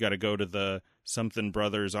yeah, you got to go to the something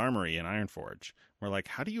brothers armory in Ironforge. We're like,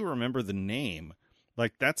 how do you remember the name?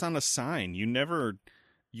 Like, that's on a sign. You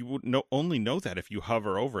would only know that if you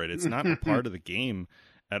hover over it. It's not a part of the game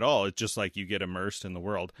at all. It's just like you get immersed in the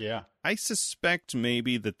world. Yeah. I suspect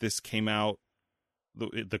maybe that this came out,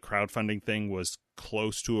 the crowdfunding thing was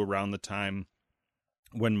close to around the time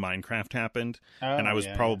when Minecraft happened. And I was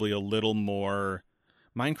probably a little more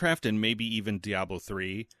Minecraft and maybe even Diablo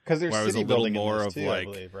 3. Because there's where I was city a little building more in of this too, like,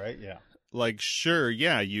 I believe, right? Yeah. Like, sure,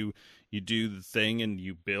 yeah, you do the thing and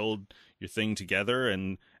you build your thing together,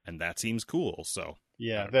 and that seems cool. So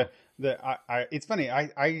yeah, it's funny.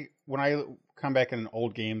 I when I come back in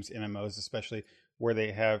old games, MMOs especially, where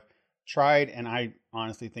they have tried, and I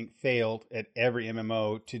honestly think failed at every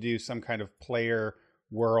MMO to do some kind of player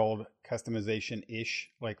world customization ish.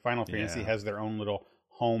 Like Final Fantasy has their own little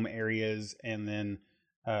home areas, and then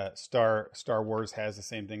Star Wars has the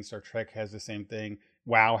same thing. Star Trek has the same thing.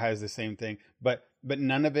 WoW has the same thing. But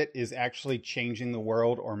none of it is actually changing the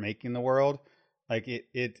world or making the world. Like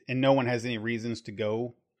it and no one has any reasons to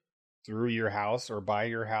go through your house or buy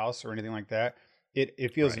your house or anything like that.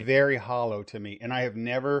 It feels very hollow to me, and I have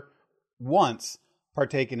never once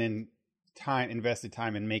partaken in invested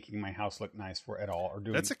time in making my house look nice for at all, or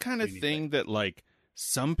doing. That's the kind of thing that, like,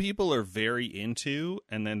 some people are very into,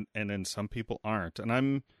 and then some people aren't. And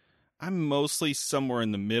I'm mostly somewhere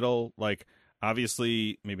in the middle. Like,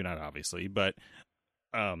 obviously, maybe not obviously, but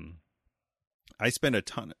I spend a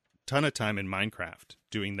ton of time in Minecraft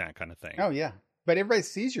doing that kind of thing. Oh yeah, but everybody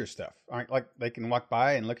sees your stuff. Like, they can walk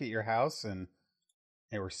by and look at your house and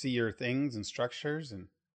or see your things and structures, and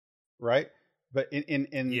right. But in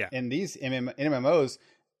these MMOs,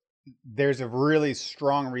 there's a really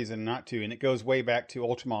strong reason not to, and it goes way back to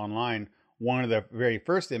Ultima Online, one of the very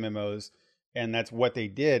first MMOs, and that's what they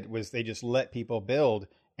did was they just let people build,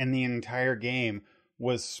 and the entire game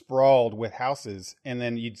was sprawled with houses, and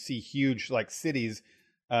then you'd see huge like cities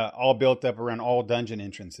all built up around all dungeon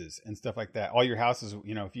entrances and stuff like that. All your houses,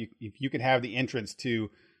 if you could have the entrance to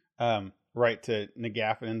right to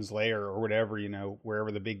Nagaffin's lair or whatever,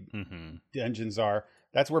 wherever the big dungeons are,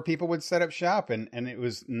 that's where people would set up shop, and it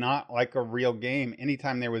was not like a real game.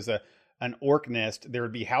 Anytime there was an orc nest, there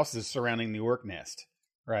would be houses surrounding the orc nest,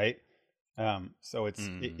 right? So it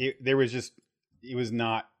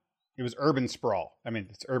was urban sprawl. I mean,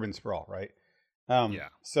 it's urban sprawl, right?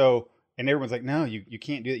 So, and everyone's like, no, you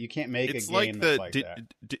can't do that. You can't make a game that's like that.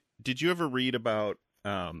 Did you ever read about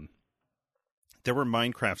there were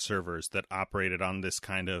Minecraft servers that operated on this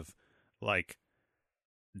kind of, like,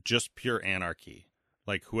 just pure anarchy.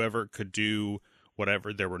 Like, whoever could do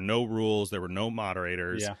whatever. There were no rules. There were no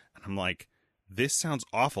moderators. Yeah. And I'm like, this sounds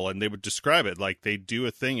awful. And they would describe it like they do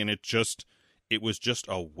a thing, and it was just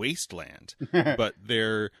a wasteland. But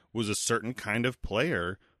there was a certain kind of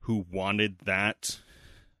player who wanted that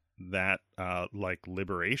like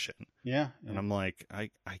liberation. Yeah. And I'm like, I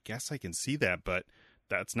guess I can see that, but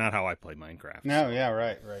that's not how I play Minecraft. No, yeah,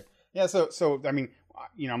 right. Yeah, so I mean,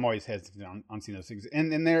 I'm always hesitant on seeing those things.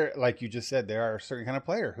 And there, like you just said, there are a certain kind of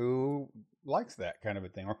player who likes that kind of a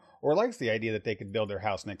thing, or likes the idea that they could build their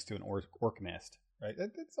house next to an orc nest, right?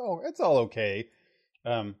 It's all okay.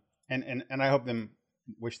 And I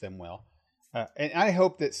wish them well. And I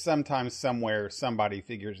hope that sometime, somewhere, somebody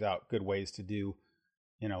figures out good ways to do,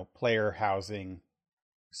 player housing,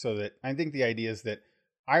 so that I think the idea is that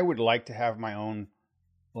I would like to have my own,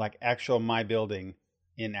 like, my building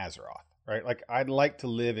in Azeroth, right? Like, I'd like to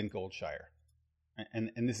live in Goldshire,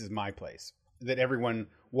 and this is my place, that everyone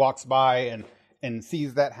walks by and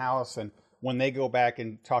sees that house, and when they go back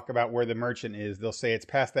and talk about where the merchant is, they'll say it's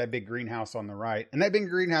past that big greenhouse on the right, and that big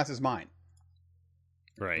greenhouse is mine.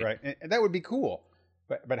 Right. And that would be cool.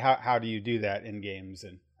 But how do you do that in games?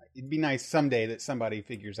 And it'd be nice someday that somebody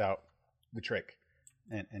figures out the trick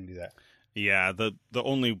and do that. Yeah, the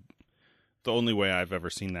only way I've ever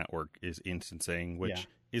seen that work is instancing, which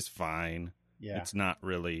is fine. Yeah. It's not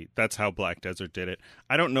really, that's how Black Desert did it.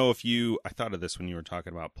 I don't know if I thought of this when you were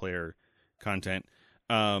talking about player content.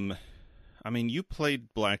 I mean, you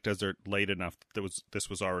played Black Desert late enough that this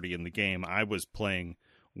was already in the game. I was playing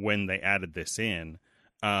when they added this in.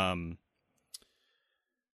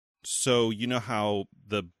 So you know how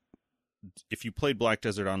if you played Black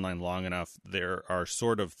Desert Online long enough, there are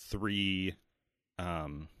sort of 3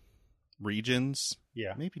 regions.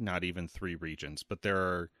 Yeah. Maybe not even 3 regions, but there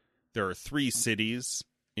are 3 cities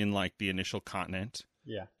in like the initial continent.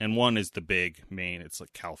 Yeah. And one is the big main, it's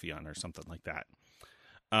like Calpheon or something like that.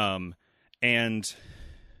 And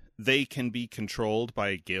they can be controlled by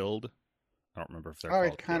a guild. I don't remember if they're called.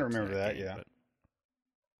 I kind of remember that, yeah.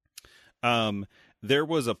 But, there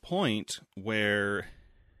was a point where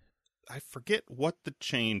I forget what the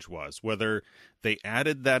change was, whether they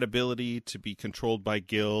added that ability to be controlled by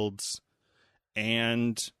guilds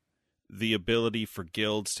and the ability for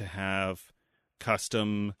guilds to have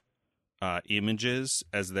custom images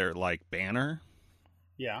as their like banner.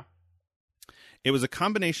 Yeah. It was a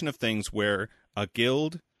combination of things where a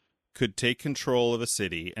guild could take control of a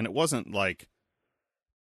city, and it wasn't like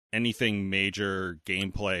anything major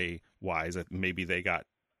gameplay wise. Maybe they got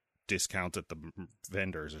discounts at the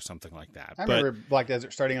vendors or something like that. I remember Black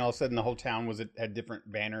Desert starting, and all of a sudden the whole town had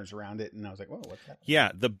different banners around it, and I was like, whoa, what's that?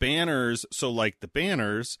 Yeah, the banners. So like the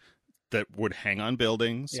banners that would hang on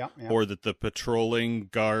buildings, or that the patrolling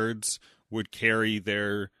guards would carry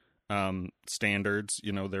their standards,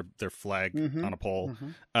 their flag on a pole,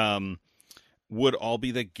 would all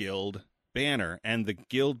be the guild banner, and the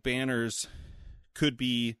guild banners could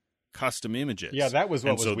be custom images. Yeah, that was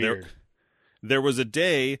what was weird. There was a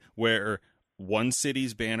day where one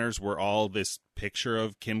city's banners were all this picture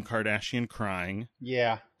of Kim Kardashian crying.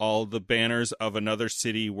 Yeah. All the banners of another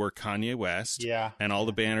city were Kanye West. Yeah. And all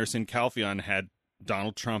the banners in Calpheon had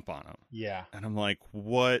Donald Trump on them. Yeah. And I'm like,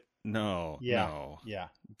 what? No. Yeah. No. Yeah.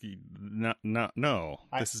 No.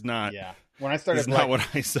 This is not. Yeah. When I started, not what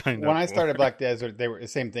I signed up when I started Black Desert, they were the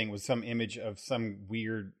same thing with some image of some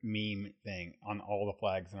weird meme thing on all the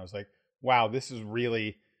flags, and I was like, wow, this is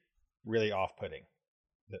really, really off-putting.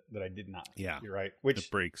 That I did not. Yeah, you're right. Which it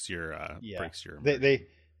breaks your breaks your.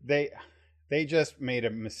 They just made a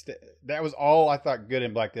mistake. That was all I thought good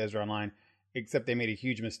in Black Desert Online, except they made a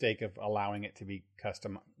huge mistake of allowing it to be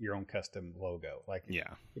your own custom logo. Like,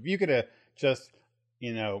 if you could have just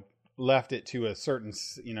left it to a certain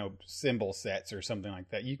symbol sets or something like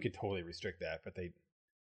that, you could totally restrict that. But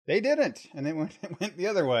they didn't, and it went the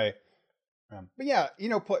other way. But yeah,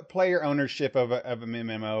 player ownership of an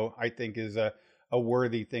MMO, I think, is a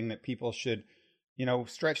worthy thing that people should,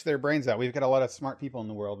 stretch their brains out. We've got a lot of smart people in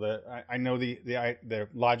the world. I know the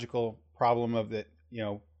logical problem of that,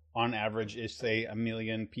 on average is say 1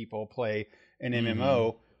 million people play an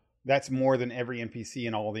MMO. That's more than every NPC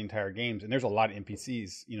in all the entire games. And there's a lot of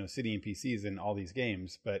NPCs, city NPCs in all these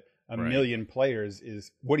games, but a million players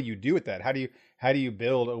is, what do you do with that? How do you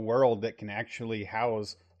build a world that can actually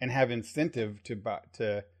house and have incentive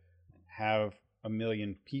to have 1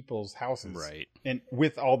 million people's houses, right? And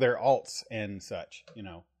with all their alts and such,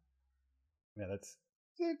 yeah, that's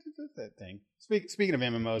that thing. Speaking of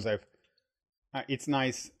MMOs, it's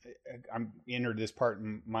nice. I'm entered this part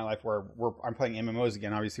in my life where I'm playing MMOs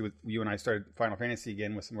again. Obviously, with you and I started Final Fantasy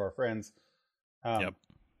again with some of our friends.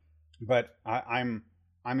 But I'm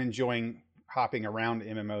enjoying hopping around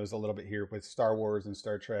MMOs a little bit here with Star Wars and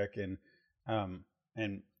Star Trek and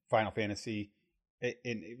Final Fantasy.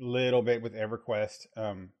 A little bit with EverQuest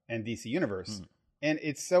and DC Universe. And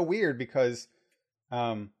it's so weird because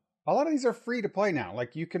a lot of these are free to play now.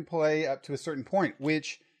 Like, you can play up to a certain point,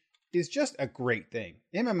 which is just a great thing.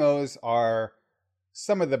 MMOs are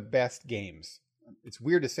some of the best games. It's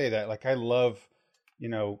weird to say that. Like, I love,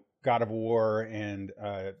 God of War and,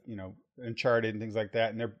 Uncharted and things like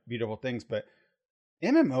that, and they're beautiful things. But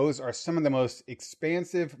MMOs are some of the most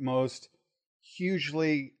expansive, most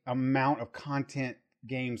hugely amount of content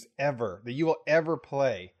games ever that you will ever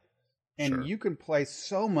play, and you can play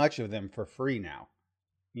so much of them for free now.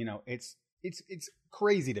 It's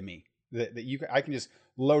crazy to me that I can just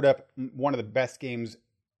load up one of the best games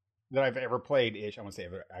that I've ever played. I won't say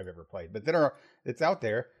I've ever played, but it's out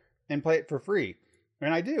there, and play it for free.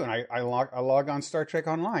 And I do, and I log on Star Trek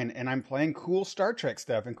Online, and I'm playing cool Star Trek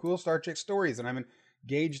stuff and cool Star Trek stories, and I'm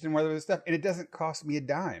engaged in whatever stuff, and it doesn't cost me a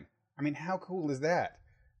dime. I mean, how cool is that?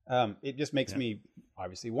 It just makes me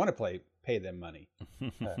obviously want to pay them money,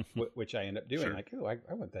 which I end up doing. Like, oh, I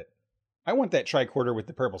want that. I want that tricorder with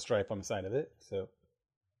the purple stripe on the side of it. So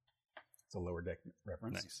it's a Lower Deck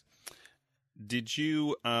reference. Nice. Did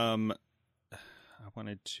you I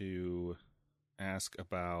wanted to ask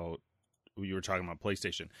about, you were talking about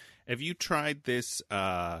PlayStation. Have you tried this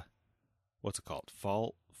what's it called?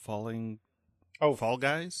 Fall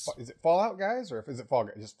Guys? Is it Fallout Guys, or is it Fall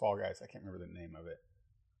Guys? Just Fall Guys. I can't remember the name of it.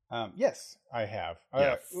 Yes, I have.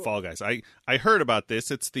 Yeah, Fall Guys. I heard about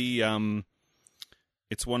this. It's the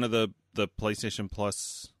it's one of the PlayStation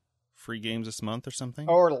Plus free games this month or something.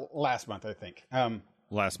 Or last month, I think.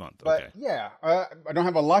 Last month. But okay. Yeah, I don't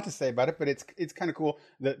have a lot to say about it, but it's kind of cool.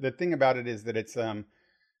 The thing about it is that it's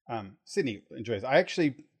Sydney enjoys. I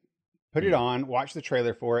actually put it on, watched the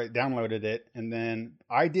trailer for it, downloaded it, and then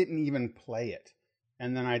I didn't even play it.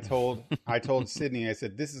 And then I told Sydney, I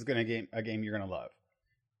said, "This is a game you're going to love."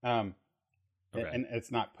 Okay. And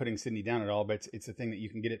it's not putting Sydney down at all, but it's a thing that you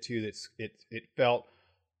can get it to. It felt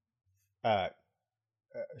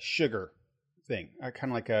sugar thing,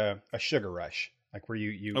 kind of like a sugar rush, like where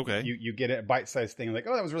you get a bite-sized thing, like,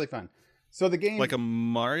 oh, that was really fun. So the game, like a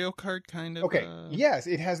Mario Kart kind of. Okay, yes,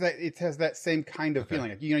 it has that same kind of feeling.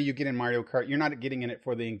 Like, you get in Mario Kart, you're not getting in it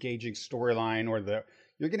for the engaging storyline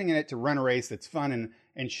you're getting in it to run a race that's fun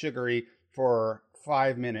and sugary for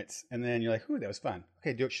 5 minutes, and then you're like, ooh, that was fun.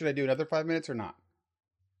 Okay, should I do another 5 minutes or not?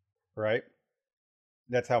 Right?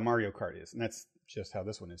 That's how Mario Kart is, and that's just how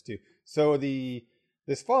this one is too. So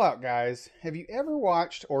this Fallout Guys, have you ever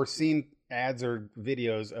watched or seen ads or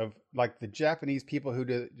videos of like the Japanese people who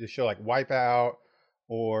do the show like Wipeout,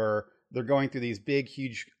 or they're going through these big,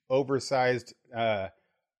 huge, oversized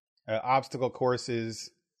obstacle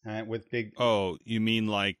courses with big... Oh, you mean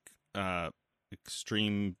like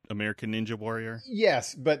Extreme American Ninja Warrior?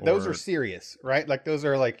 Yes, but those are serious, right? Like those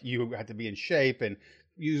are like, you have to be in shape and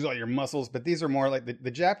use all your muscles, but these are more like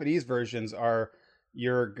the Japanese versions are,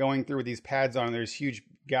 you're going through with these pads on, there's huge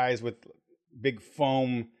guys with big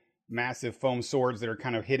massive foam swords that are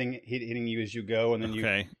kind of hitting you as you go, and then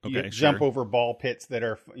you jump over ball pits that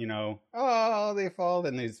are, they fall,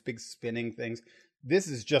 and there's big spinning things. This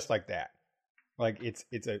is just like that. Like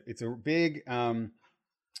it's a big kind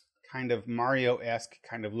of Mario-esque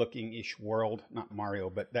kind of looking-ish world. Not Mario,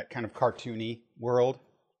 but that kind of cartoony world.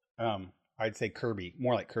 I'd say Kirby,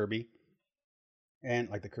 more like Kirby, and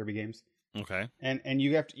like the Kirby games. Okay. And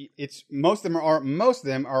you have to. Most of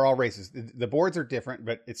them are all races. The boards are different,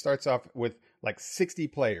 but it starts off with like 60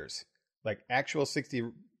 players, like actual 60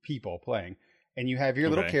 people playing, and you have your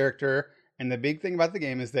little character. And the big thing about the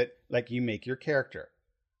game is that like you make your character,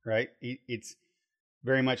 right? It's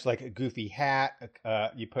very much like a goofy hat.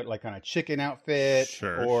 You put like on a chicken outfit,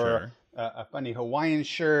 or a funny Hawaiian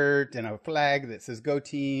shirt and a flag that says "Go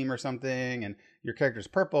Team" or something. And your character's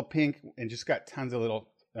purple, pink, and just got tons of little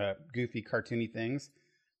goofy, cartoony things.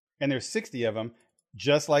 And there's 60 of them,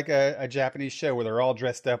 just like a Japanese show where they're all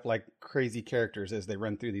dressed up like crazy characters as they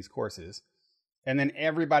run through these courses. And then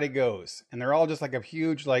everybody goes, and they're all just like a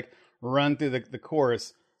huge like run through the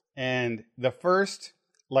course. And the first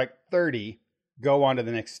like 30 go on to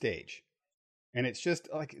the next stage. And it's just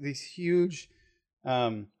like these huge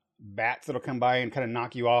bats that'll come by and kind of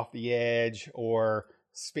knock you off the edge, or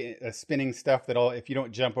spinning stuff that'll, if you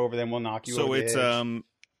don't jump over them, will knock you over the edge. So it's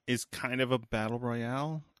is kind of a battle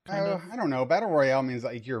royale? I don't know. Battle royale means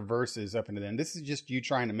like your verses up into the end. This is just you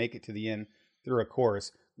trying to make it to the end through a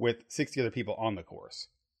course with 60 other people on the course.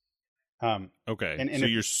 Okay. And so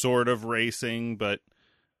you're sort of racing, but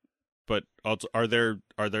also, are there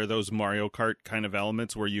those Mario Kart kind of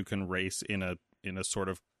elements where you can race in a sort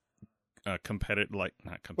of competitive, like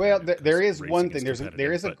not competitive? Well, there is one thing.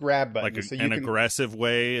 There is a grab button, like an aggressive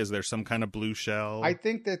way. Is there some kind of blue shell? I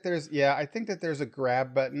think that there's a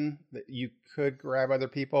grab button that you could grab other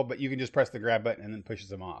people, but you can just press the grab button and then pushes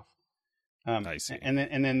them off. I see. And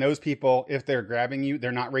then those people, if they're grabbing you,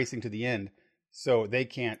 they're not racing to the end, so they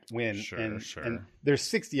can't win. Sure. And there's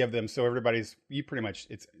 60 of them, so you pretty much,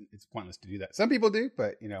 it's pointless to do that. Some people do,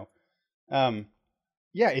 but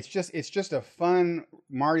yeah, it's just a fun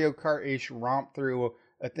Mario Kart-ish romp through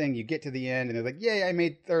a thing. You get to the end, and they're like, "Yay, I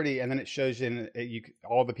made 30!" And then it shows you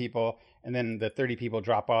all the people, and then the 30 people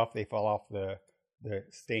drop off. They fall off the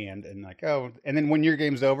stand, and like, oh. And then when your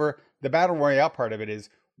game's over, the battle royale part of it is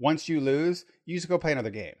once you lose, you just go play another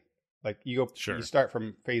game. Like you start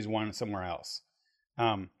from phase 1 somewhere else.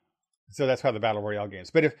 So that's how the battle royale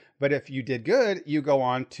games. But if you did good, you go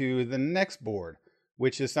on to the next board,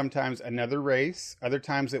 which is sometimes another race. Other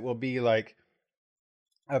times it will be like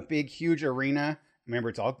a big, huge arena. Remember,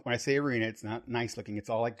 it's all, when I say arena, it's not nice looking. It's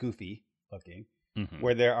all like goofy looking,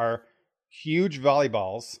 where there are huge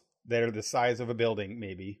volleyballs that are the size of a building,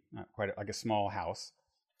 maybe not quite like a small house.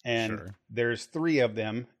 And there's 3 of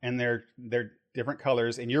them, and they're different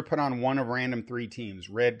colors, and you're put on one of random 3 teams,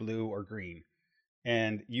 red, blue, or green.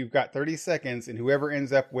 And you've got 30 seconds, and whoever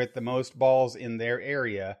ends up with the most balls in their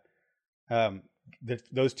area,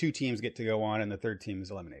 those 2 teams get to go on, and the third team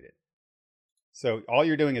is eliminated. So all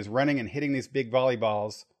you're doing is running and hitting these big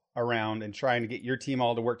volleyballs around and trying to get your team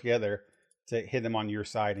all to work together to hit them on your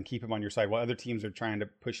side and keep them on your side while other teams are trying to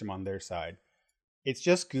push them on their side. It's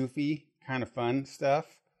just goofy, kind of fun stuff,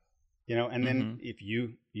 and then if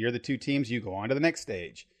you're the 2 teams, you go on to the next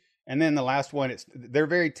stage. And then the last one, they're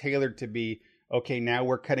very tailored to be, okay, now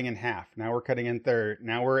we're cutting in half. Now we're cutting in third.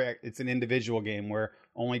 Now it's an individual game where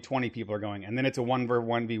only 20 people are going. And then it's a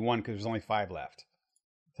 1v1 because there's only 5 left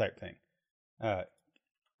type thing. Right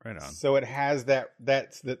on. So it has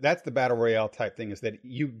that's the battle royale type thing, is that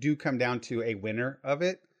you do come down to a winner of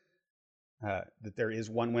it. That there is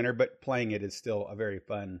one winner, but playing it is still a very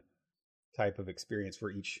fun type of experience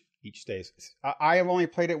for each stage. I have only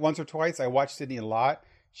played it once or twice. I watched Sydney a lot.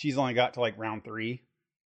 She's only got to like round 3.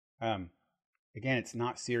 Again, it's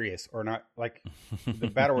not serious or not like the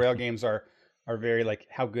battle royale games are very like,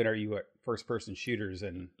 how good are you at first person shooters?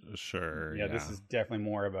 And sure, this is definitely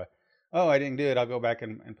more of a, oh, I didn't do it, I'll go back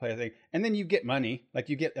and play a thing. And then you get money, like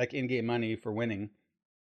you get like in-game money for winning.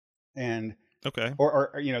 And okay,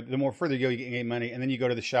 or the more further you go, you get in-game money, and then you go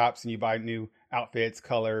to the shops and you buy new outfits,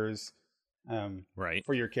 colors, right,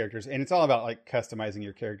 for your characters. And it's all about like customizing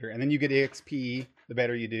your character. And then you get XP the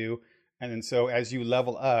better you do. And then so as you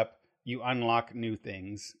level up, you unlock new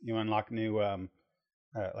things. You unlock new, like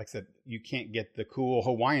I said, you can't get the cool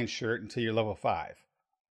Hawaiian shirt until you're level 5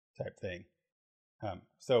 type thing.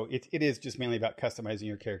 So it is just mainly about customizing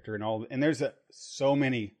your character and there's so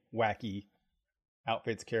many wacky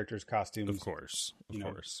outfits, characters, costumes. Of course.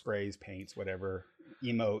 Sprays, paints, whatever,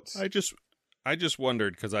 emotes. I just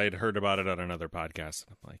wondered because I had heard about it on another podcast.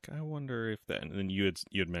 I'm like, I wonder if that. And then you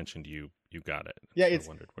had mentioned you got it. Yeah, so it's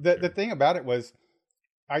the thing about it was,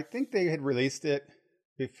 I think they had released it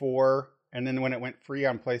before, and then when it went free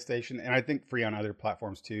on PlayStation, and I think free on other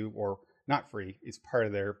platforms too, or not free, it's part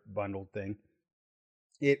of their bundled thing.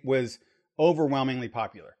 It was overwhelmingly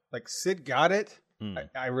popular. Like Sid got it.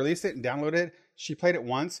 I released it and downloaded it. She played it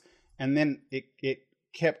once, and then it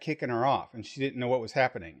kept kicking her off, and she didn't know what was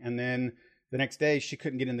happening. And then the next day, she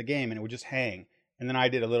couldn't get in the game, and it would just hang. And then I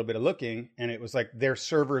did a little bit of looking, and it was like their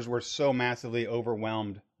servers were so massively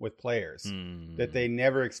overwhelmed with players that they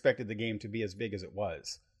never expected the game to be as big as it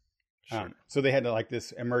was. Sure. So they had to like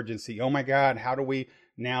this emergency. Oh my God, how do we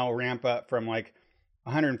now ramp up from like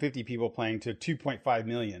 150 people playing to 2.5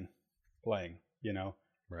 million playing,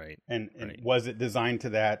 Right. And was it designed to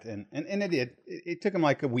that? And it did. It took them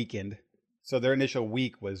like a weekend. So their initial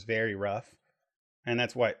week was very rough. And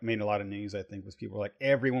that's why it made a lot of news, I think, was people were like,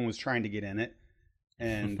 everyone was trying to get in it.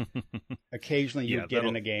 And occasionally you would get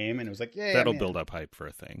in a game and it was like, yeah. That'll build up hype for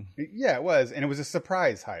a thing. Yeah, it was. And it was a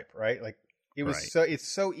surprise hype, right? Like it was it's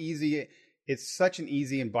so easy. It's such an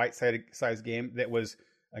easy and bite-sized game that was,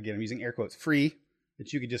 again, I'm using air quotes, free,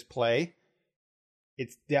 that you could just play.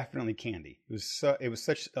 It's definitely candy. It was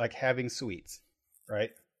such like having sweets, right?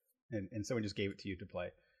 And someone just gave it to you to play.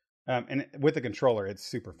 And with the controller, it's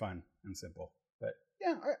super fun and simple. But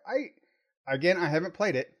yeah, I haven't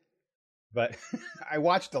played it, but I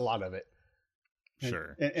watched a lot of it.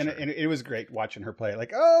 Sure. And it was great watching her play.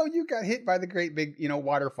 Like, oh, you got hit by the great big,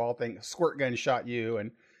 waterfall thing. A squirt gun shot you,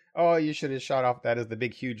 and oh, you should have shot off that as the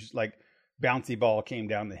big, huge, like bouncy ball came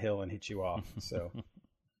down the hill and hit you off. So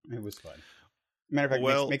it was fun. Matter of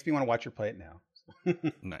fact, makes me want to watch her play it now.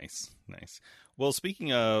 Nice. Well,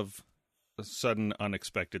 speaking of sudden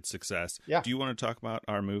unexpected success, do you want to talk about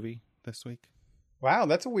our movie this week? Wow,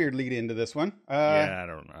 that's a weird lead into this one. Yeah, I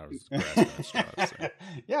don't know. I was grasping at straws, so.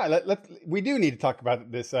 Yeah, we do need to talk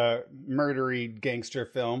about this murdery gangster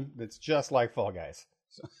film that's just like Fall Guys.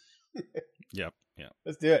 So Yep.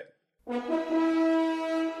 Let's do it.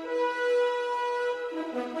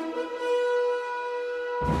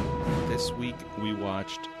 This week we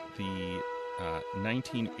watched the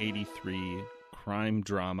 1983 crime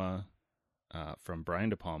drama from Brian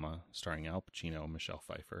De Palma, starring Al Pacino and Michelle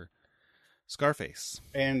Pfeiffer, Scarface.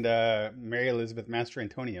 And Mary Elizabeth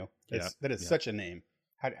Mastrantonio. That is such a name.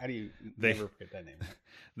 How do you never forget that name?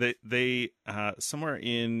 They somewhere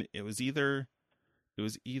in it was either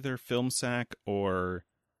Film Sack or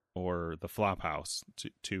the Flophouse,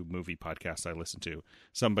 two movie podcasts I listened to.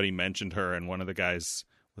 Somebody mentioned her, and one of the guys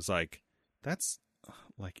was like, "That's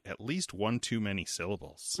like at least one too many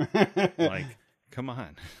syllables." Like, come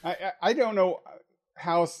on. I don't know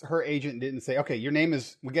how her agent didn't say, "Okay, your name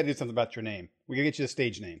is. We got to do something about your name. We got to get you a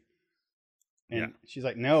stage name." And she's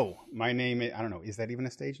like, "No, my name is. I don't know. Is that even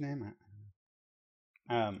a stage name?"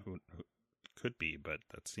 could be, but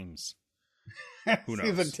that seems who knows?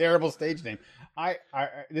 Seems a terrible stage name. I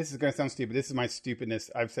this is going to sound stupid. This is my stupidness.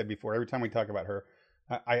 I've said before. Every time we talk about her,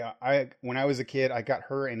 I when I was a kid, I got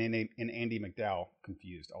her and Andie MacDowell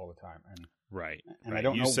confused all the time. And right. I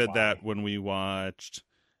don't know. You said why. that when we watched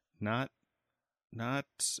not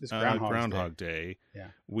Groundhog Day. Yeah.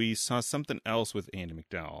 We saw something else with Andie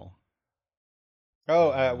MacDowell.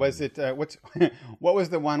 Oh, was it what was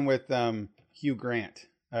the one with Hugh Grant?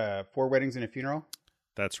 4 Weddings and a Funeral?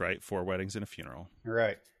 That's right, 4 Weddings and a Funeral.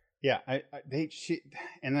 Right. Yeah,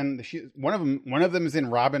 one of them is in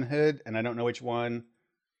Robin Hood, and I don't know which one,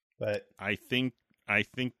 but I think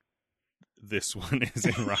this one is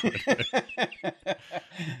in Robin Hood.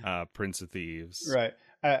 Prince of Thieves. Right.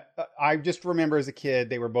 I just remember as a kid,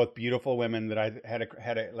 they were both beautiful women that I had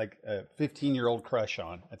a 15-year-old crush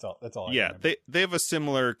on. That's all. Yeah, they have a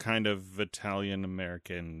similar kind of Italian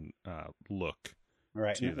American look.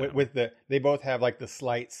 Right. With they both have like the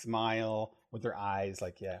slight smile with their eyes.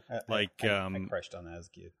 Like, yeah. I crushed on that as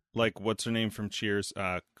a kid. Like, what's her name from Cheers?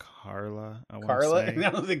 Carla. Carla? I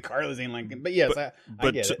don't think Carla's in Lincoln, but yes, I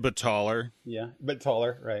get it. But taller. Yeah, but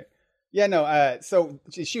taller. Right. Yeah, no. So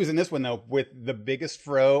she was in this one though with the biggest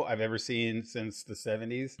fro I've ever seen since the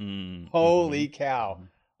 70s. Holy cow!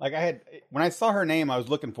 Like when I saw her name, I was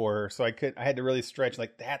looking for her, so I had to really stretch.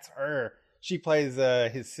 Like, that's her. She plays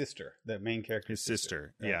his sister, the main character. His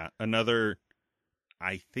sister. Yeah. Another,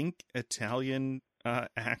 I think, Italian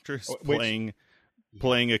actress playing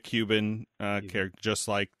a Cuban character, just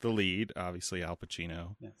like the lead, obviously Al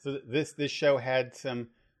Pacino. Yeah. So this show had some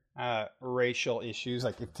racial issues.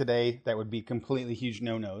 Like, if today, that would be completely huge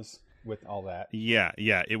no-nos with all that. Yeah.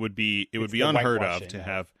 It would be unheard of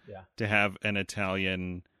to have an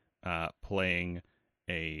Italian playing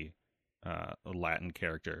a Latin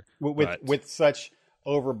character with such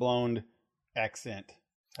overblown accent,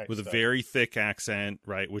 with a very thick accent,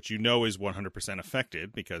 right? Which is 100%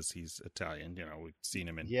 affected because he's Italian. We've seen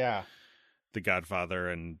him in The Godfather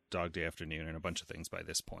and Dog Day Afternoon and a bunch of things by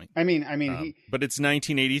this point. I mean, but it's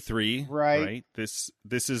 1983, right? This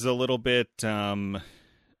is a little bit. This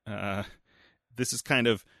is kind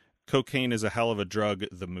of Cocaine is a Hell of a Drug.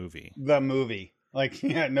 The movie, like,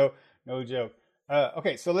 yeah, no joke.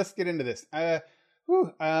 Okay, so let's get into this. So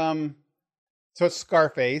it's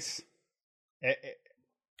Scarface.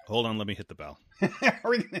 Hold on, let me hit the bell.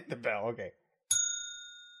 We're gonna hit the bell. Okay.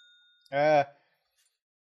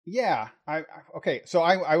 Yeah. Okay. So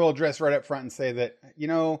I will address right up front and say that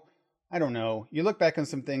I don't know. You look back on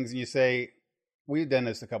some things and you say, we've done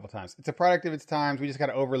this a couple times. It's a product of its times. We just got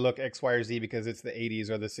to overlook X, Y, or Z because it's the 80s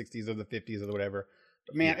or the 60s or the 50s or the whatever.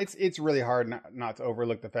 But man, it's really hard not to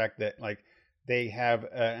overlook the fact that, like, they have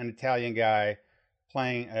an Italian guy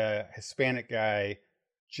playing a Hispanic guy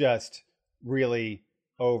just really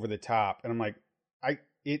over the top. And I'm like,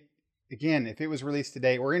 again, if it was released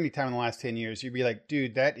today or any time in the last 10 years, you'd be like,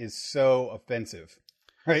 dude, that is so offensive.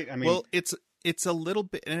 Right? I mean, well, it's a little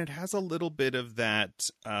bit, and it has a little bit of that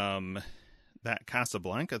that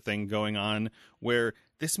Casablanca thing going on, where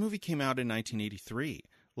this movie came out in 1983.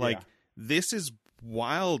 Like, this is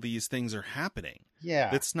while these things are happening.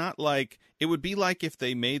 Yeah. It's not like, it would be like if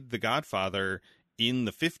they made The Godfather in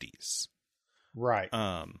the 50s. Right.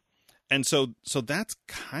 And so that's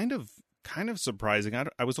kind of surprising.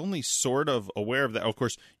 I was only sort of aware of that. Of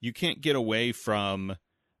course, you can't get away from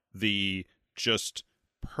the just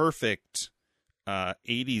perfect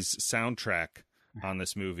 80s soundtrack on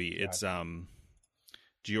this movie. It's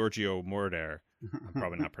Giorgio Moroder. I'm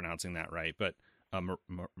probably not pronouncing that right, but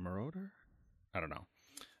Moroder? I don't know.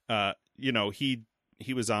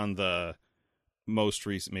 He was on the most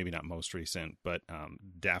recent, maybe not most recent, but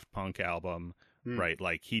Daft Punk album, right?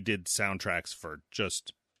 Like, he did soundtracks for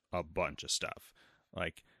just a bunch of stuff.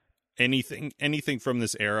 Like, anything from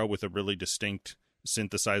this era with a really distinct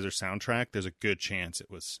synthesizer soundtrack, there's a good chance it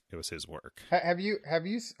was his work. Have you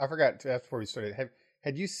I forgot to ask before we started.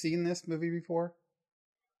 Had you seen this movie before?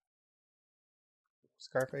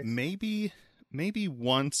 Scarface? Maybe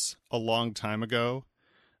once a long time ago.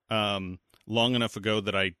 Long enough ago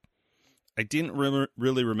that I didn't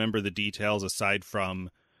really remember the details, aside from,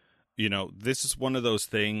 this is one of those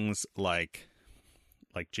things like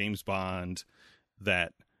James Bond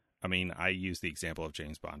that, I mean, I use the example of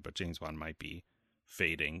James Bond, but James Bond might be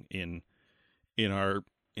fading in our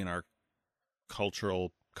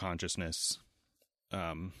cultural consciousness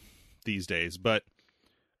these days. But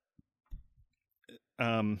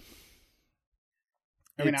I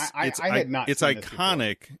mean, I had not. It's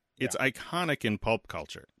iconic. It's iconic in pop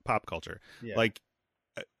culture. Yeah. Like,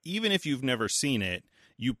 even if you've never seen it,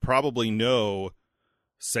 you probably know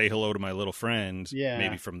 "Say Hello to My Little Friend,"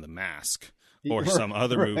 maybe from The Mask. or some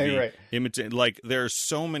other movie. Right. Like, there are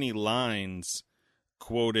so many lines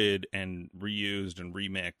quoted and reused and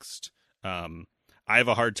remixed. I have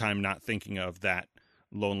a hard time not thinking of that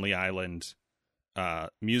Lonely Island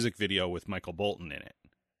music video with Michael Bolton in it.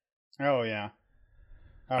 Oh, yeah.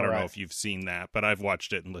 I don't know if you've seen that, but I've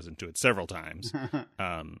watched it and listened to it several times.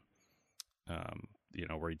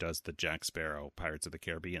 Where he does the Jack Sparrow Pirates of the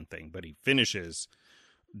Caribbean thing, but he finishes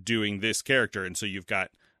doing this character, and so you've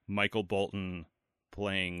got Michael Bolton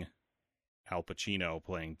playing Al Pacino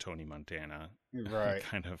playing Tony Montana, right?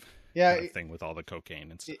 kind of thing with all the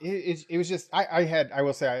cocaine and stuff. It was just I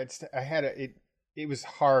will say it was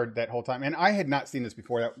hard that whole time, and I had not seen this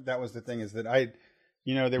before. That was the thing, is that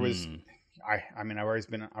there was I've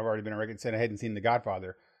already been a record saying I hadn't seen The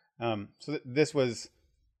Godfather, so this was,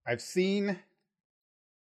 I've seen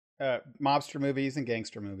mobster movies and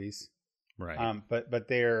gangster movies, right? But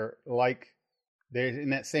they're in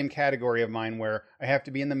that same category of mine where I have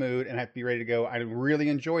to be in the mood and I have to be ready to go. I really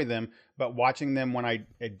enjoy them, but watching them when I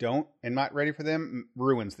don't and not ready for them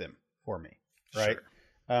ruins them for me, right?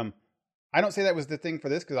 Sure. I don't say that was the thing for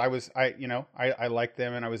this, because I liked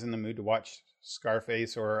them and I was in the mood to watch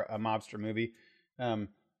Scarface or a mobster movie,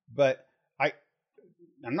 but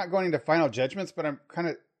I'm not going into final judgments, but I'm kind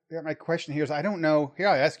of, my question here is, I don't know. Here,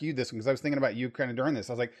 I'll ask you this one, because I was thinking about you kind of during this.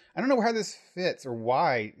 I was like, I don't know how this fits or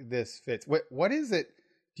why this fits. What is it?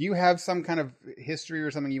 Do you have some kind of history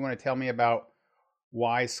or something you want to tell me about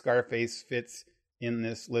why Scarface fits in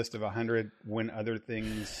this list of 100 when other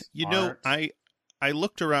things aren't? I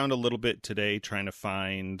looked around a little bit today trying to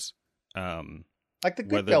find like the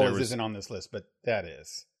Goodfellas isn't on this list, but that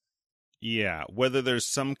is. Yeah, whether there's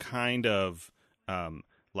some kind of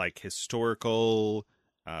like historical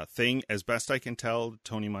thing. As best I can tell, the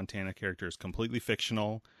Tony Montana character is completely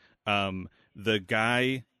fictional. The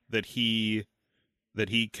guy that he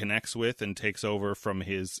connects with and takes over from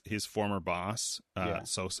his former boss,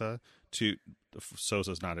 Sosa.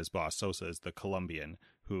 Sosa's not his boss. Sosa is the Colombian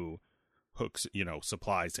who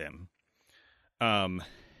supplies him.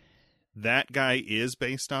 That guy is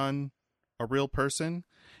based on a real person,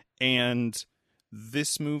 and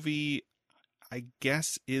this movie, I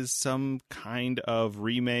guess, is some kind of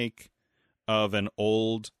remake of an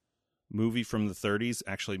old movie from the 30s,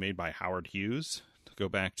 actually made by Howard Hughes, to go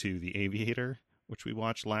back to The Aviator, which we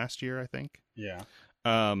watched last year, I think. Yeah.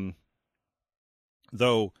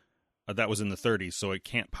 Though that was in the 30s, so it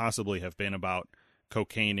can't possibly have been about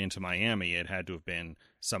cocaine into Miami. It had to have been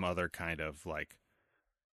some other kind of like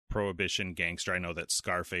prohibition gangster. I know that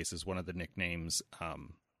Scarface is one of the nicknames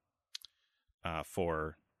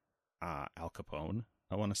for Al Capone,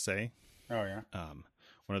 I want to say. Oh, yeah.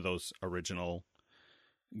 One of those original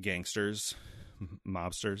gangsters,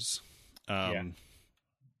 mobsters. Yeah.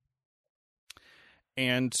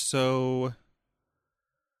 And so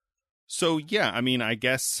yeah, I mean, I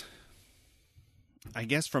guess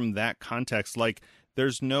from that context, like,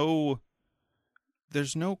 there's no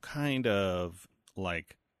kind of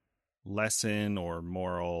like lesson or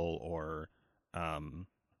moral or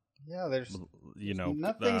there's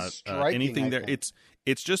nothing striking, anything there. It's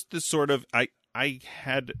just this sort of, I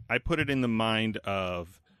put it in the mind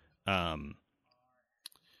of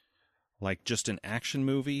like just an action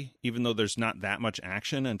movie, even though there's not that much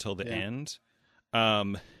action until the end,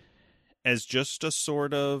 as just a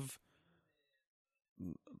sort of,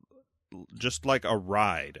 just like a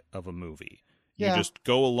ride of a movie. You just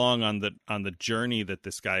go along on the journey that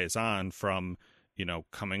this guy is on, from,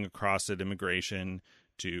 coming across at immigration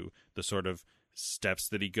to the sort of steps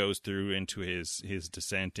that he goes through into his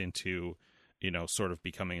descent into, sort of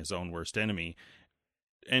becoming his own worst enemy.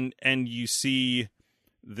 And you see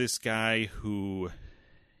this guy who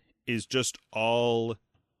is just all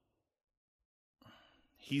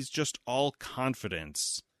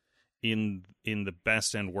confidence in the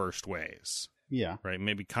best and worst ways. Yeah. Right.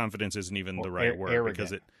 Maybe confidence isn't even the right word,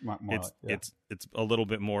 because it's a little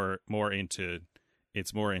bit more into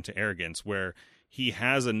arrogance, where he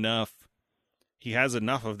has enough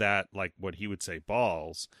of that, like what he would say,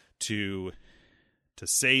 balls to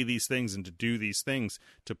say these things and to do these things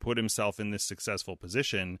to put himself in this successful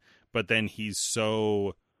position. But then he's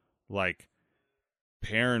so like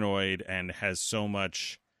paranoid and has so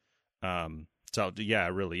much,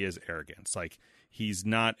 it really is arrogance. Like, he's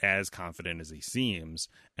not as confident as he seems.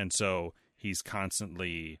 And so he's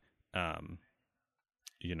constantly,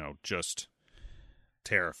 just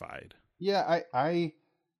terrified. Yeah. I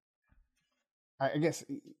guess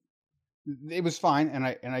it was fine.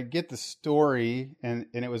 And I get the story, and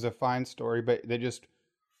it was a fine story, but there just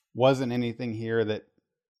wasn't anything here that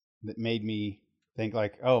made me think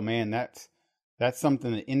like, oh man, that's that's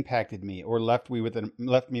something that impacted me or left me with an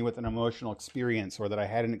emotional experience, or that I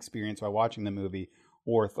had an experience while watching the movie,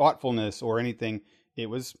 or thoughtfulness or anything. It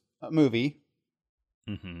was a movie.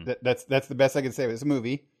 Mm-hmm. That's the best I can say. It was a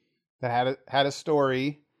movie that had a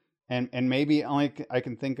story, and maybe only I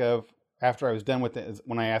can think of after I was done with it is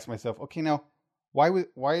when I asked myself, okay, now why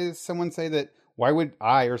does someone say that? Why would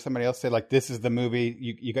I or somebody else say like this is the movie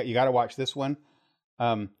you got to watch this one?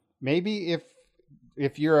 Maybe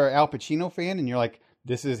if you're an Al Pacino fan and you're like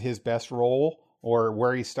this is his best role or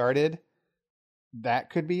where he started, that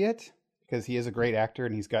could be it, because he is a great actor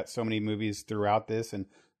and he's got so many movies throughout this and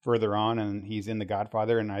further on, and he's in The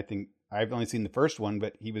Godfather, and I think I've only seen the first one,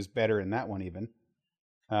 but he was better in that one even.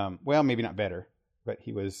 Well, maybe not better, but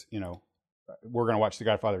he was, we're going to watch The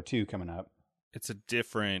Godfather 2 coming up. It's a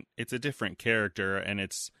different character, and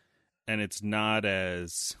it's not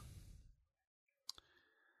as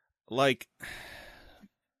like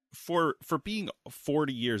for being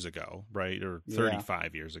 40 years ago, right? Or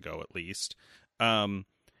 35 years ago at least.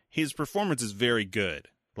 His performance is very good.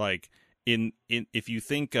 Like in if you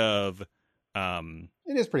think of it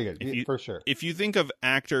is pretty good, for sure. If you think of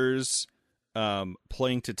actors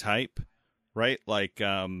playing to type, right? Like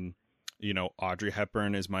Audrey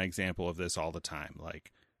Hepburn is my example of this all the time.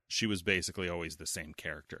 Like she was basically always the same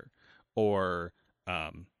character. Or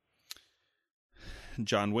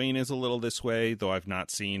John Wayne is a little this way, though I've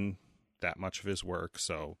not seen that much of his work,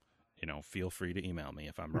 so feel free to email me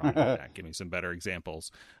if I'm wrong on that. Give me some better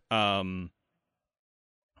examples. Later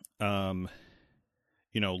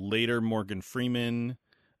Morgan Freeman,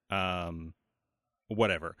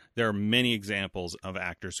 whatever. There are many examples of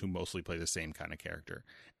actors who mostly play the same kind of character.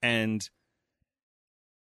 And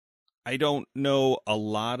I don't know a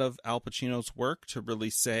lot of Al Pacino's work to really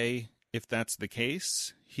say if that's the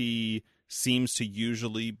case. He seems to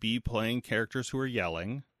usually be playing characters who are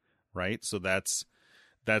yelling, right? So that's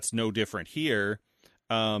no different here.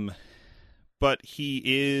 But he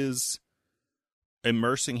is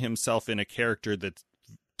immersing himself in a character that's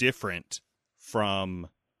different from,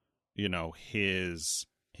 his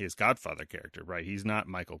Godfather character, right? He's not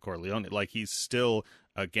Michael Corleone. Like, he's still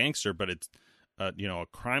a gangster, but it's, a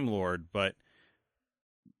crime lord, but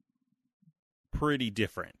pretty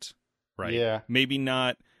different, right? Yeah. Maybe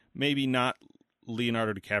not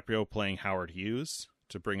Leonardo DiCaprio playing Howard Hughes,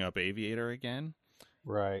 to bring up Aviator again.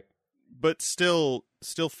 Right. But still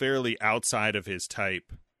fairly outside of his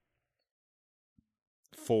type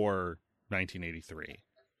for 1983.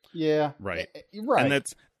 Yeah. Right. Right.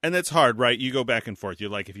 And that's hard, right? You go back and forth. You're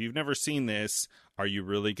like, if you've never seen this, are you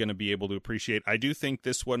really going to be able to appreciate? I do think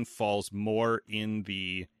this one falls more in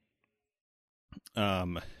the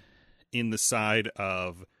side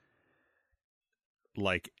of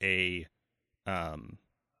like a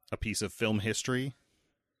piece of film history.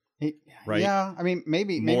 Right. Yeah, I mean,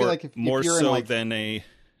 maybe like if more you're so in like, than a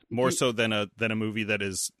movie that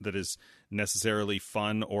is necessarily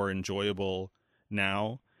fun or enjoyable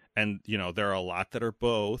now. And there are a lot that are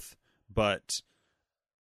both, but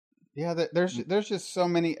yeah, there's just so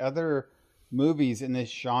many other movies in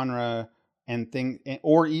this genre and thing,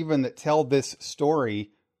 or even that tell this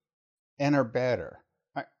story and are better.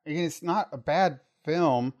 It's not a bad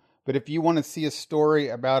film. But if you want to see a story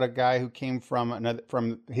about a guy who came from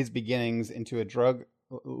his beginnings into a drug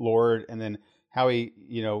lord, and then how he,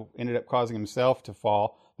 ended up causing himself to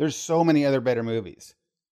fall, there's so many other better movies.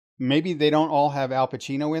 Maybe they don't all have Al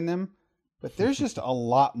Pacino in them, but there's just a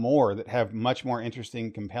lot more that have much more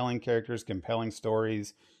interesting, compelling characters, compelling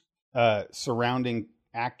stories, surrounding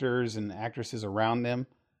actors and actresses around them.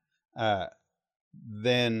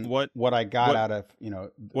 Than what I got out of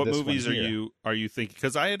what movies are you thinking?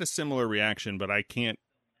 Because I had a similar reaction, but I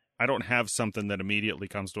don't have something that immediately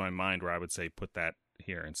comes to my mind where I would say put that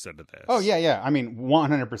here instead of this. Oh yeah. I mean,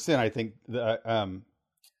 100%. I think the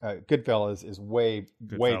Goodfellas is way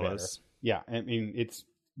better. Yeah, I mean, it's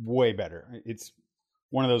way better. It's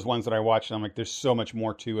one of those ones that I watched and I'm like, there's so much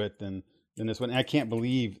more to it than this one. And I can't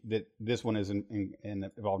believe that this one is involved in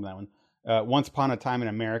that one. Once Upon a Time in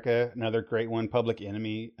America, another great one. Public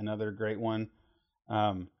Enemy, another great one.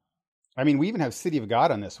 I mean, we even have City of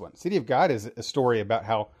God on this one. City of God is a story about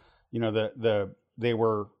how, they're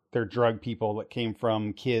drug people that came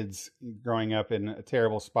from kids growing up in a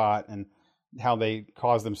terrible spot, and how they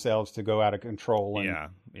caused themselves to go out of control. And,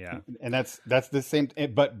 yeah. And that's the same,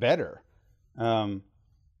 but better.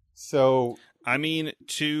 So I mean,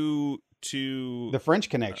 to the French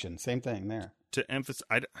Connection, same thing there. To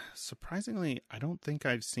emphasize, surprisingly, I don't think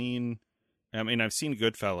I've seen. I mean, I've seen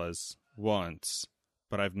Goodfellas once,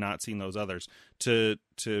 but I've not seen those others. To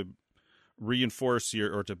reinforce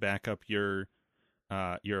to back up your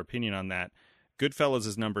opinion on that, Goodfellas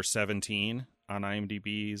is number 17 on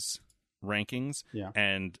IMDb's rankings,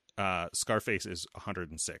 and Scarface is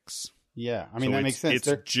 106. Yeah, I mean, so that makes sense.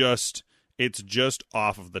 It's just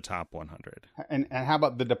off of the top 100. And how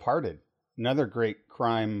about The Departed? Another great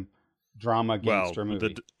crime drama gangster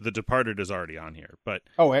movie. The Departed is already on here, but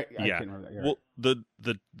I can't remember that. Well,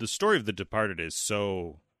 the story of The Departed is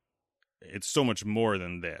so much more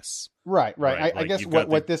than this. Right. I guess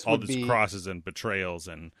what this would be, all these crosses and betrayals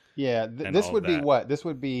and this would be what this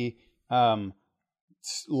would be.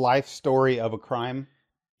 Life story of a crime.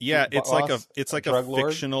 Yeah, it's like a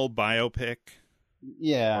fictional biopic.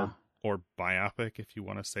 Yeah. Or biopic, if you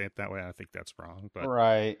want to say it that way. I think that's wrong, but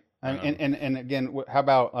right. And again, how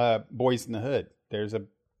about Boys in the Hood? There's a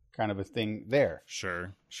kind of a thing there.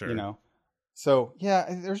 Sure. You know, so yeah,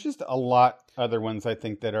 there's just a lot other ones I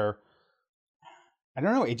think that are. I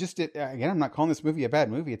don't know. Again, I'm not calling this movie a bad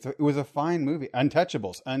movie. It was a fine movie.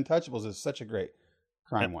 Untouchables. Untouchables is such a great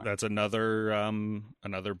crime one. That's another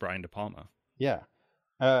Brian De Palma. Yeah.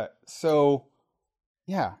 So.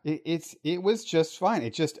 Yeah, it was just fine.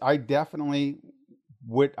 It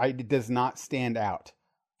does not stand out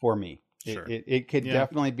for me. Sure. It could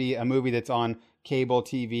definitely be a movie that's on cable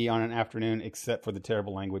TV on an afternoon, except for the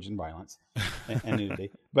terrible language and violence and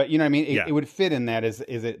nudity. But you know what I mean? It would fit in that.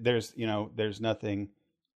 There's nothing.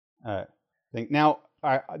 Now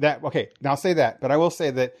I'll say that, but I will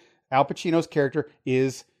say that Al Pacino's character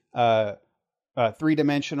is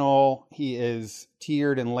three-dimensional. He is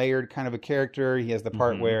tiered and layered kind of a character. He has the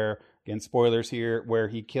part where, again, spoilers here, where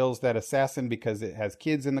he kills that assassin because it has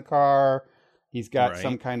kids in the car. He's got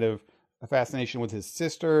some kind of a fascination with his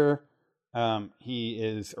sister. He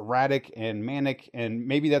is erratic and manic, and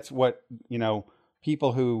maybe that's what,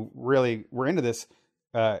 people who really were into this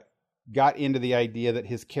got into the idea that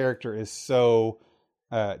his character is so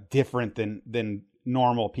different than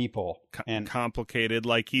normal people and complicated.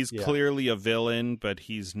 Like he's clearly a villain, but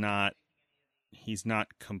he's not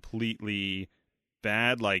completely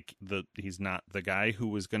bad. Like he's not the guy who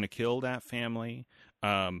was going to kill that family.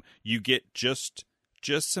 You get just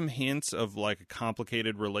some hints of like a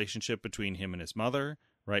complicated relationship between him and his mother,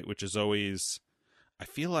 right? Which is always, I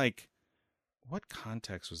feel like, what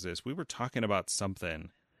context was this? We were talking about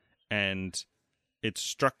something, and it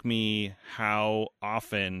struck me how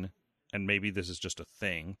often, and maybe this is just a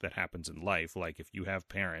thing that happens in life, like if you have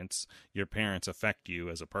parents, your parents affect you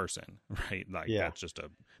as a person, right? Like that's just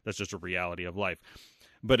a reality of life.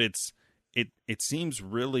 But it seems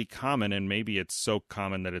really common, and maybe it's so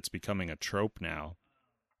common that it's becoming a trope now,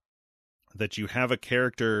 that you have a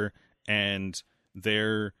character and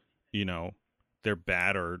they're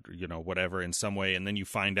bad or whatever in some way, and then you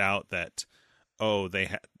find out that they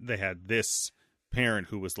had this parent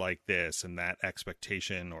who was like this, and that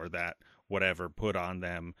expectation or that whatever put on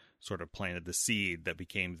them sort of planted the seed that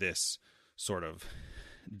became this sort of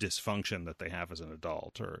dysfunction that they have as an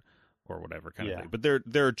adult or whatever kind of thing. But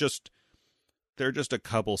there are just a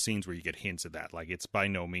couple scenes where you get hints of that. Like, it's by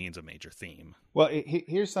no means a major theme. Well,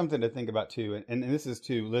 here's something to think about too, and this is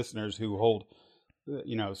to listeners who hold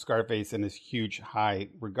Scarface in this huge high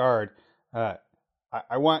regard.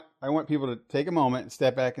 I want people to take a moment and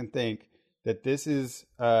step back and think that this is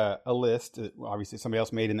a list that obviously somebody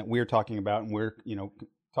else made and that we're talking about, and we're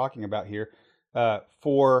talking about here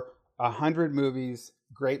for 100 movies,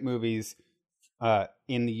 great movies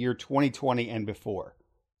in the year 2020 and before.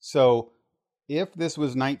 So if this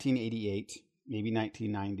was 1988, maybe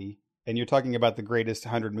 1990, and you're talking about the greatest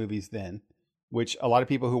 100 movies then, which a lot of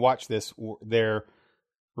people who watch this, their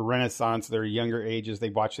Renaissance, their younger ages, they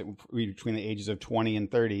watched it between the ages of 20 and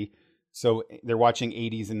 30. So they're watching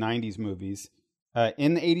 80s and 90s movies.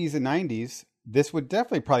 In the 80s and 90s, this would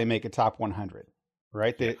definitely probably make a top 100,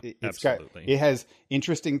 right? Yeah, absolutely. It has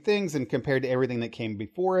interesting things, and compared to everything that came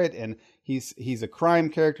before it, and he's a crime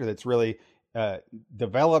character that's really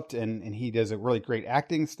developed, and he does a really great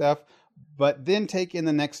acting stuff. But then take in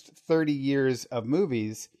the next 30 years of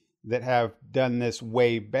movies that have done this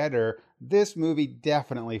way better, this movie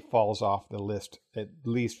definitely falls off the list, at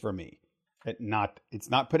least for me. It's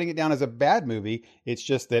not putting it down as a bad movie. It's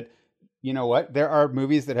just that, you know what? There are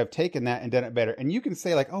movies that have taken that and done it better. And you can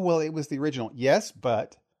say like, oh, well, it was the original. Yes,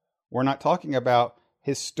 but we're not talking about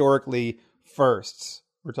historically firsts.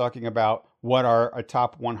 We're talking about what are a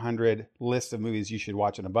top 100 list of movies you should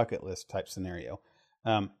watch in a bucket list type scenario.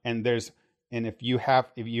 And if you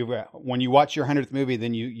when you watch your 100th movie,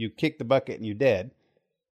 then you kick the bucket and you're dead.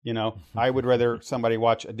 I would rather somebody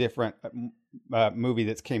watch a different movie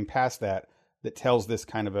that's came past that tells this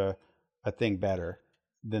kind of a thing better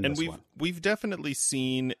than this one. And we've definitely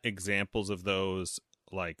seen examples of those,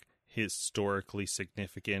 like historically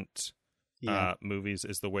significant movies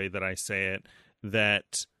is the way that I say it.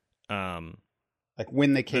 That like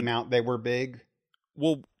when they came out, they were big.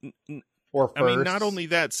 Well, or first. I mean, not only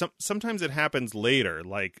that, sometimes it happens later.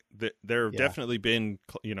 Like there have definitely been,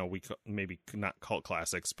 we maybe not cult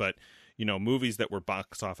classics, but movies that were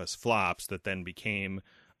box office flops that then became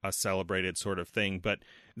a celebrated sort of thing. But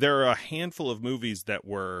there are a handful of movies that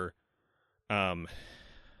were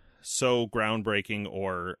so groundbreaking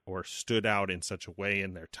or stood out in such a way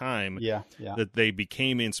in their time that they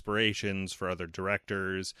became inspirations for other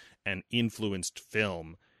directors and influenced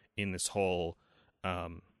film in this whole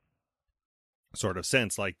sort of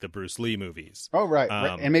sense, like the Bruce Lee movies. Oh, right.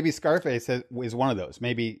 And maybe Scarface is one of those.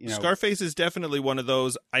 Maybe, Scarface is definitely one of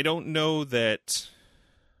those. I don't know that.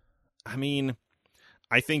 I mean,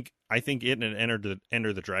 I think it and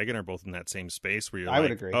Enter the Dragon are both in that same space where you're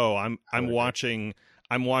would agree. Oh, I'm watching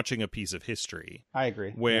a piece of history. I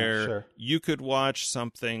agree. Where you could watch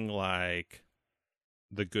something like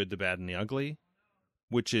The Good, the Bad, and the Ugly,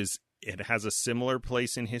 which it has a similar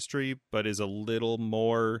place in history, but is a little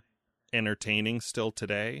more entertaining still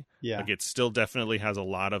today. Yeah. Like it still definitely has a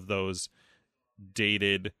lot of those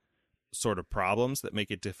dated sort of problems that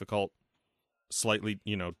make it slightly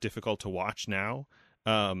difficult to watch now.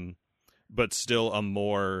 But still a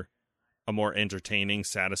more entertaining,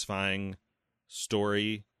 satisfying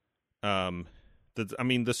story.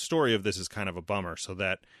 The story of this is kind of a bummer, so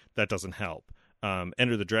that doesn't help.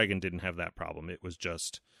 Enter the Dragon didn't have that problem. It was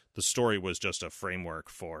just the story was just a framework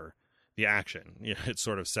for the action. It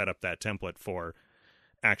sort of set up that template for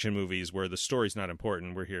action movies where the story's not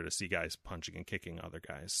important. We're here to see guys punching and kicking other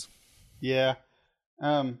guys. Yeah.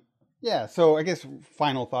 So I guess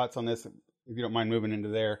final thoughts on this, if you don't mind moving into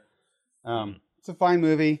there. It's a fine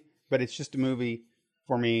movie, but it's just a movie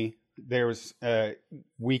for me. There's if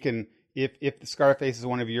the Scarface is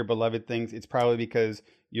one of your beloved things, it's probably because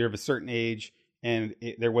you're of a certain age and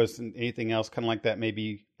there wasn't anything else kind of like that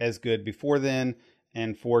maybe as good before then.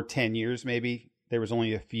 And for 10 years, maybe there was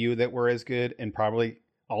only a few that were as good and probably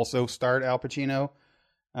also starred Al Pacino.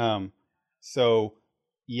 So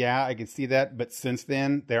yeah, I can see that. But since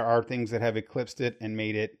then, there are things that have eclipsed it and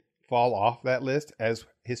made it fall off that list, as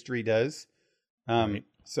history does. Right.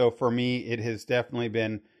 So for me, it has definitely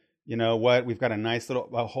been, we've got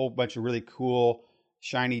a whole bunch of really cool,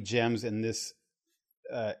 shiny gems in this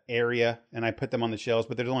area. And I put them on the shelves,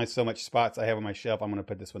 but there's only so much spots I have on my shelf. I'm going to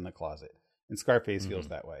put this one in the closet. And Scarface feels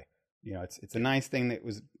that way. It's a nice thing that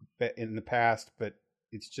was in the past, but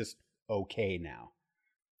it's just okay now.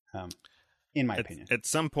 In my opinion. At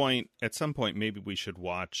some point, maybe we should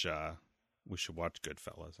watch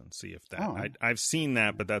Goodfellas and see if that. Oh. I've seen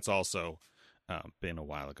that, but that's also been a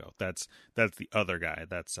while ago. That's the other guy.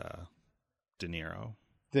 That's De Niro.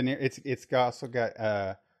 It's also got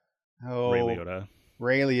Ray Liotta.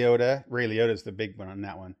 Ray Liotta is the big one on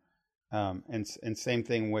that one. And same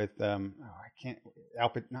thing with not Al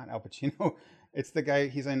Pacino. It's the guy.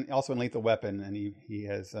 He's also in Lethal Weapon, and he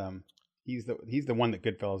has he's the one that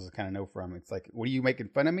Goodfellas is kind of know from. It's like, what are you making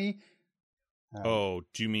fun of me? Do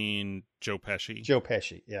you mean Joe Pesci? Joe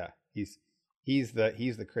Pesci, yeah. He's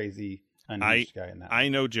the crazy unhinged guy in that. I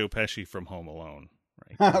know Joe Pesci from Home Alone.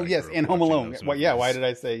 Right? Oh yes, and Home Alone. Well, yeah. Why did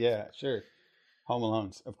I say yeah? Sure, Home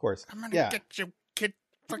Alone's, of course. I'm gonna get you, kid.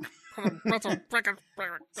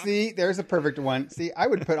 See, there's a perfect one. See, I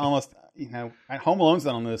would put almost, Home Alone's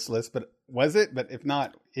not on this list, but was it? But if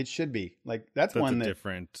not, it should be. Like that's one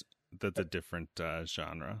different. That's a different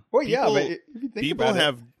genre. Well, yeah, but if you think about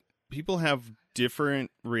it, people have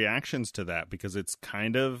different reactions to that because it's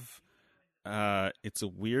kind of it's a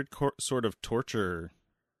weird sort of torture.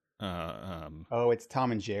 It's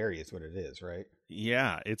Tom and Jerry is what it is, right?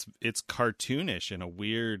 Yeah, it's cartoonish in a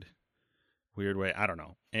weird way. I don't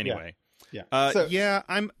know. Anyway, yeah.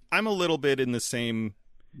 I'm a little bit in the same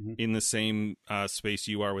space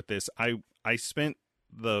you are with this. I spent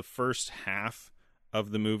the first half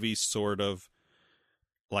of the movie sort of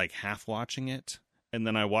like half watching it, and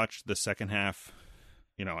then I watched the second half.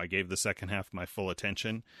 I gave the second half my full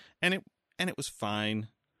attention, and it was fine.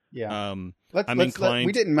 Yeah. I'm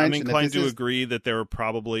inclined to agree that there are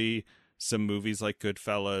probably some movies like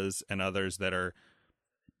Goodfellas and others that are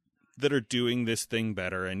doing this thing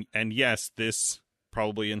better. And yes, this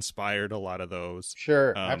probably inspired a lot of those.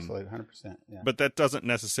 Sure. Absolutely. 100%. Yeah. But that doesn't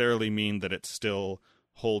necessarily mean that it still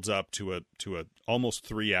holds up to a almost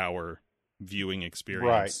 3-hour viewing experience.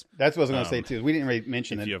 Right. That's what I was going to say too. We didn't really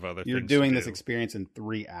mention that you're doing this experience in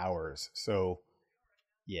 3 hours. So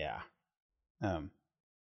yeah.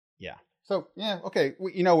 Yeah. So yeah. Okay.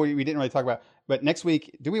 We didn't really talk about, but next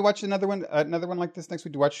week, do we watch another one like this next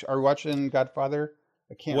week? Are we watching Godfather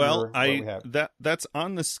I can't remember what we have. That's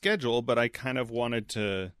on the schedule, but I kind of wanted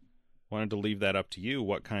to leave that up to you.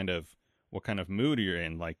 What kind of mood you're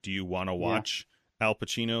in? Like, do you want to watch Al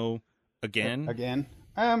Pacino again?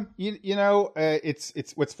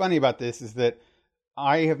 It's what's funny about this is that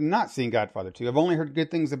I have not seen Godfather 2. I've only heard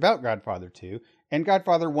good things about Godfather 2, and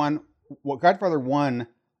Godfather 1. Well, Godfather 1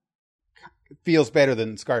 feels better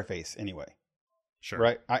than Scarface anyway. Sure.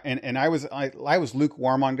 Right. I was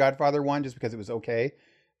lukewarm on Godfather 1 just because it was okay.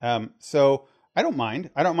 So I don't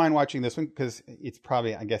mind. I don't mind watching this one because it's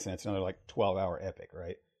probably, I'm guessing it's another like 12-hour epic,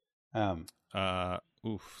 right?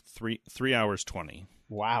 3 hours 20.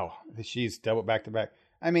 Wow. She's double back to back.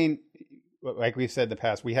 I mean, like we've said in the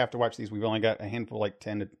past, we have to watch these. We've only got a handful, like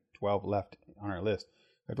 10 to 12 left on our list.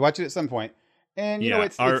 We have to watch it at some point. And,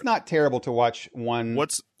 it's not terrible to watch one.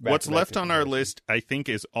 What's left on our list, I think,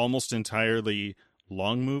 is almost entirely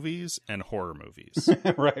long movies and horror movies.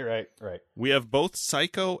 Right. We have both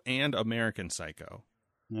Psycho and American Psycho.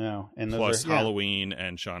 No, and plus Halloween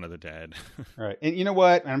and Shaun of the Dead. Right. And you know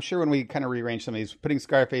what? I'm sure when we kind of rearrange some of these, putting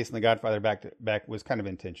Scarface and The Godfather back was kind of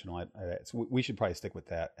intentional. So we should probably stick with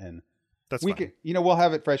that. And that's we fine. We'll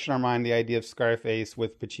have it fresh in our mind, the idea of Scarface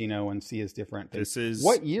with Pacino and see as different.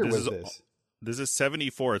 What year was this? This is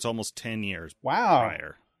 74. It's almost 10 years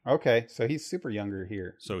prior. Okay, so he's super younger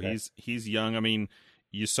here. So he's young. I mean,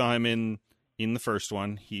 you saw him in the first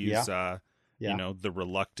one. He's the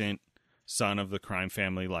reluctant son of the crime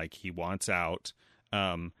family. Like, he wants out.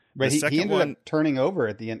 But he ended up turning over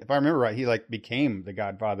at the end. If I remember right, he like became the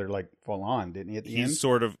Godfather, like full on, didn't he? At the end,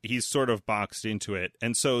 he's sort of boxed into it.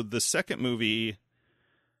 And so the second movie,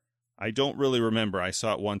 I don't really remember. I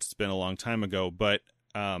saw it once. It's been a long time ago, but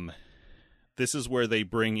this is where they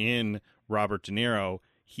bring in Robert De Niro.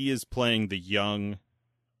 He is playing the young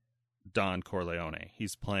Don Corleone.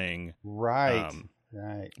 He's playing right.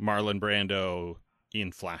 Marlon Brando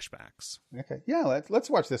in flashbacks. Okay, yeah, let's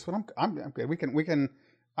watch this one. I'm good. We can.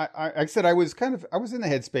 I said I was in the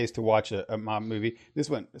headspace to watch a mob movie. This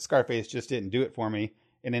one, Scarface, just didn't do it for me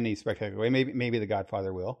in any spectacular way. Maybe The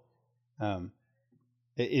Godfather will.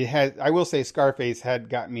 It has. I will say Scarface had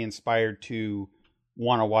gotten me inspired to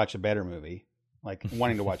want to watch a better movie, like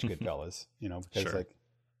wanting to watch Goodfellas. Because sure. Like,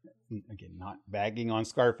 again, not bagging on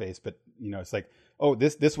Scarface, but it's like, oh,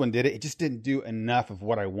 this one did it. It just didn't do enough of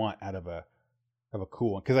what I want out of a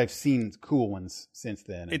cool one, because I've seen cool ones since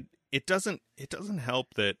then. It doesn't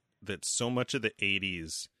help that so much of the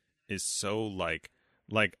 80s is so like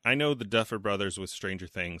I know the Duffer Brothers with Stranger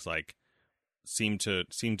Things like seem to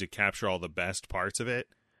capture all the best parts of it,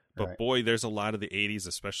 but right. Boy, there's a lot of the 80s,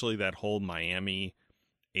 especially that whole Miami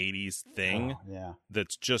 80s thing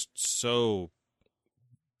that's just so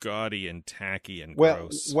gaudy and tacky and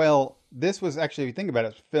gross. Well, this was actually, if you think about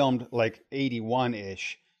it, filmed like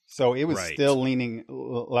 81-ish. So it was still leaning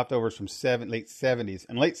leftovers from late 70s.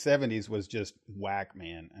 And late 70s was just whack,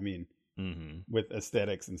 man. I mean, with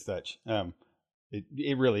aesthetics and such.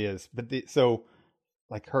 It really is. But mentioned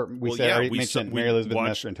Mary Elizabeth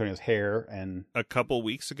Mastrantonio's Hair. And a couple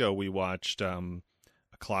weeks ago, we watched A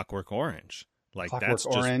Clockwork Orange.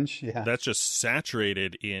 That's just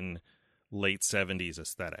saturated in late 70s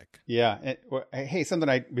aesthetic. Yeah. Hey,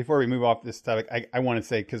 something before we move off this topic, I want to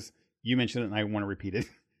say, because you mentioned it and I want to repeat it.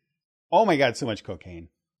 Oh my God, so much cocaine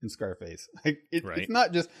in Scarface. It's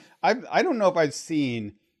not just, I don't know if I've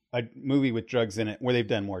seen a movie with drugs in it where they've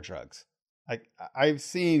done more drugs. I've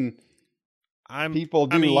seen people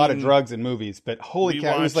do a lot of drugs in movies, but holy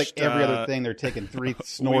cow, it was like every other thing. They're taking 3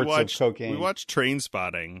 snorts of cocaine. We watched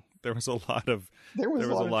Trainspotting. There was a lot of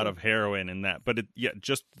heroin in that, but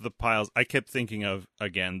just the piles. I kept thinking of,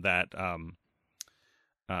 again, that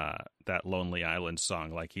Lonely Island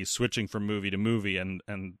song. Like, he's switching from movie to movie, and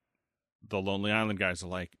the Lonely Island guys are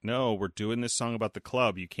like, no, we're doing this song about the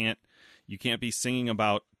club. You can't be singing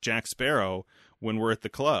about Jack Sparrow when we're at the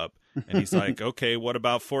club. And he's like, okay, what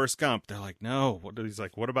about Forrest Gump? They're like, no. He's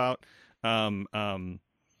like, what about what's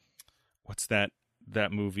that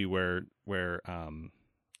movie where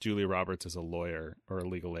Julia Roberts is a lawyer or a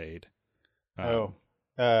legal aid? Aaron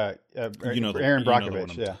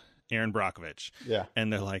Brockovich, Aaron Brockovich. Yeah.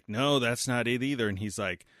 And they're like, no, that's not it either. And he's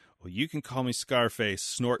like, well, you can call me Scarface,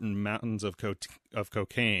 snorting mountains of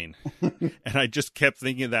cocaine. And I just kept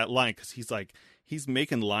thinking of that line, because he's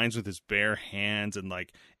making lines with his bare hands, and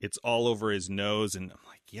like it's all over his nose. And I'm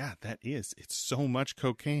like, yeah, it's so much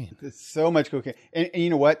cocaine. It's so much cocaine. And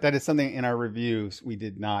you know what? That is something in our reviews we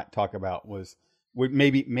did not talk about.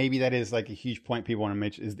 Maybe that is like a huge point people want to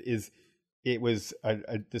mention is it was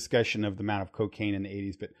a discussion of the amount of cocaine in the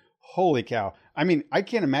 80s, but holy cow. I mean, I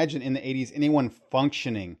can't imagine in the 80s anyone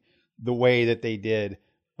functioning the way that they did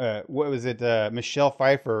what was it? Michelle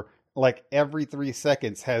Pfeiffer, like every 3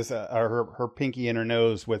 seconds has her pinky in her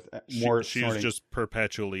nose with more. She's snorting. just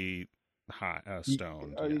perpetually high,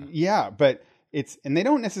 stoned. Yeah, but and they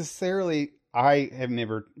don't necessarily. I have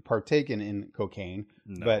never partaken in cocaine,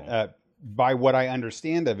 but by what I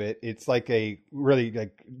understand of it, it's like a really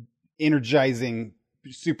like energizing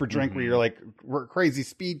super drink where you're like crazy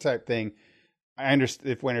speed type thing. I understand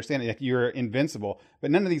if we understand it, like you're invincible.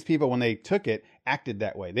 But none of these people, when they took it, acted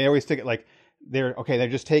that way. They always took it like they're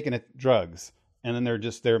just taking drugs, and then they're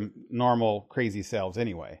just their normal crazy selves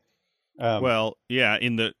anyway. Well, yeah,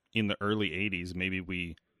 in the early '80s, maybe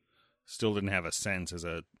we still didn't have a sense as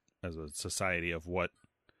a society of what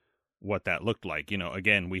that looked like. You know,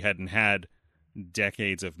 again, we hadn't had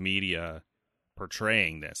decades of media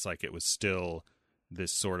portraying this. Like it was still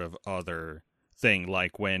this sort of other thing.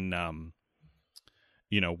 Like when,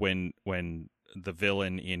 when the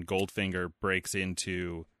villain in Goldfinger breaks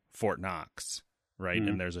into Fort Knox, right? Mm-hmm.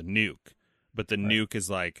 And there's a nuke, but the nuke is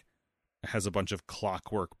like, has a bunch of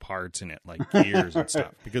clockwork parts in it, like gears and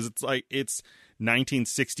stuff, because it's like, it's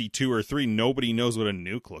 1962 or 3. Nobody knows what a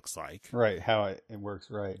nuke looks like. Right. How it works.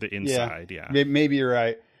 Right. The inside. Yeah. Maybe you're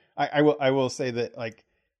right. I will say that, like,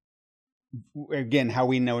 again, how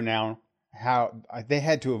we know now, how they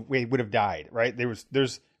had to have, would have died, right?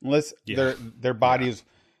 Unless their bodies,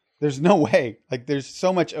 there's no way, like there's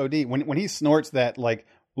so much OD when he snorts that like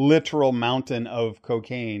literal mountain of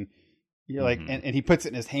cocaine. You're like, and he puts it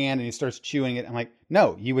in his hand and he starts chewing it. I'm like,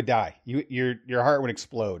 no, you would die. Your heart would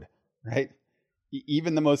explode, right?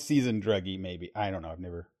 Even the most seasoned druggie, maybe. I don't know. I've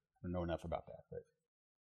never know enough about that. But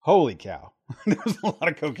holy cow, there was a lot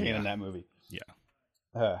of cocaine in that movie.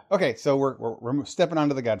 Yeah. Okay, so we're stepping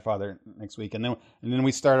onto The Godfather next week, and then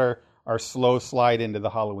we start our slow slide into the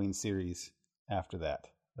Halloween series after that,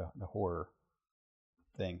 the horror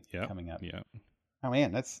thing coming up. Yeah. Oh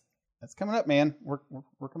man, that's coming up, man. We're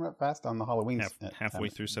coming up fast on the Halloween. Halfway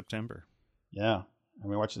through September. Yeah,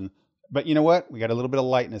 and we're watching. But you know what? We got a little bit of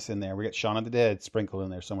lightness in there. We got Shaun of the Dead sprinkled in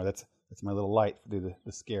there somewhere. That's my little light through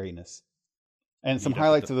the scariness. And some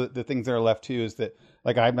highlights of the things that are left too is that,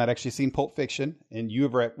 like, I've not actually seen Pulp Fiction, and you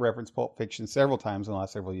have referenced Pulp Fiction several times in the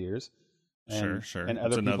last several years. And, sure. And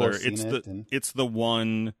other people have seen it's the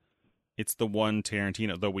one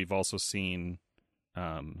Tarantino, though we've also seen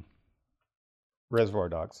Reservoir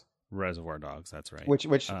Dogs. That's right.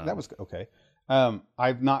 Which that was okay.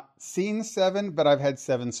 I've not seen 7, but I've had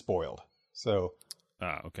 7 spoiled. So.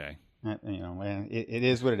 Okay. Man, it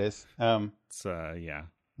is what it is. Yeah.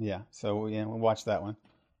 Yeah. So we'll watch that one.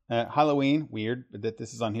 Halloween, weird that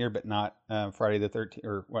this is on here, but not Friday the 13th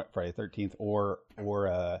or what? Friday the 13th or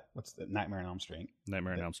what's the Nightmare on Elm Street?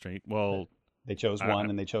 Nightmare on Elm Street. Well, they chose one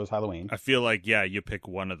and they chose Halloween. I feel like you pick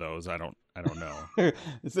one of those. I don't know.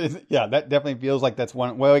 That definitely feels like that's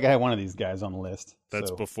one. Well, we gotta have one of these guys on the list.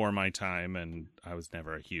 That's before my time, and I was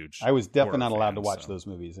never a huge. I was definitely not allowed to watch those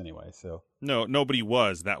movies anyway. So no, nobody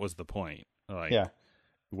was. That was the point. Like,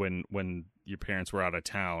 when your parents were out of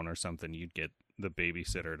town or something, you'd get the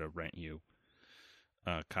babysitter to rent you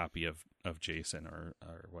a copy of Jason or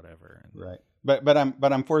whatever. Right. But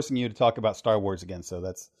I'm forcing you to talk about Star Wars again, so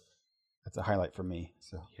that's a highlight for me.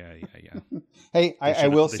 So yeah. Hey, I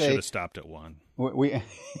will say they should have stopped at 1. We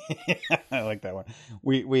I like that one.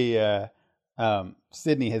 We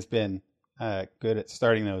Sydney has been good at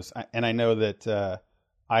starting those, and I know that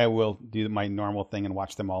I will do my normal thing and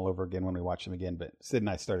watch them all over again when we watch them again. But Sid and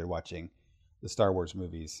I started watching the Star Wars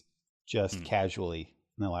movies just casually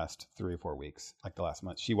in the last 3 or 4 weeks, like the last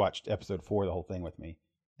month. She watched episode 4, the whole thing with me,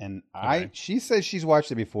 and she says she's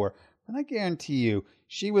watched it before, but I guarantee you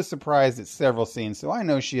she was surprised at several scenes. So I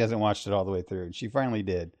know she hasn't watched it all the way through, and she finally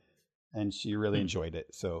did, and she really enjoyed it.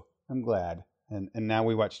 So I'm glad. And now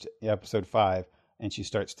we watched episode 5, and she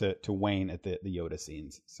starts to wane at the Yoda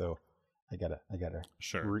scenes. So I gotta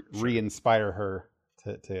re-inspire her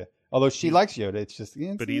to. Although she likes Yoda, it's just.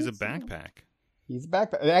 But he's a backpack. He's a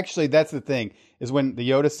backpack. Actually, that's the thing, is when the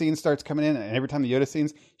Yoda scene starts coming in, and every time the Yoda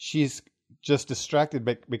scenes, she's just distracted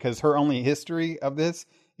because her only history of this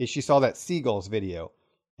is she saw that Seagulls video,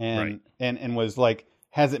 and was like,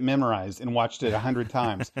 has it memorized and watched it 100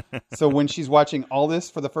 times. So when she's watching all this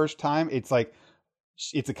for the first time, it's like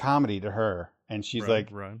it's a comedy to her. And she's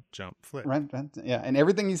run, jump, flip. Run, yeah. And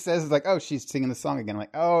everything he says is like, oh, she's singing the song again. I'm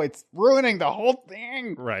like, oh, it's ruining the whole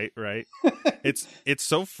thing. Right. It's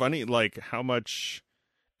so funny, like how much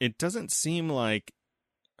it doesn't seem like,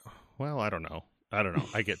 well, I don't know.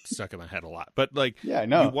 I get stuck in my head a lot. But like, I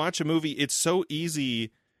know. You watch a movie, it's so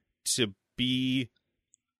easy to be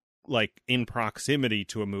like in proximity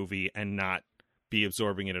to a movie and not be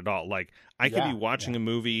absorbing it at all. Like I could be watching a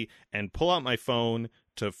movie and pull out my phone,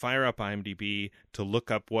 to fire up IMDb to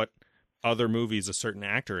look up what other movies a certain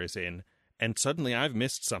actor is in, and suddenly I've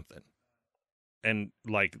missed something. And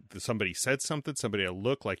like somebody said something, somebody will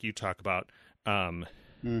look, like you talk about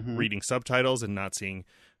reading subtitles and not seeing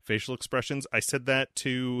facial expressions. I said that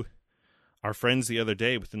to our friends the other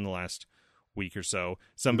day within the last week or so.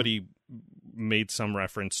 Somebody made some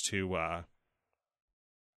reference to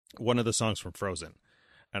one of the songs from Frozen.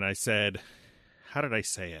 And I said, how did I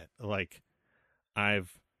say it? Like,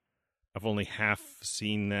 I've only half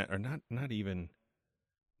seen that, or not even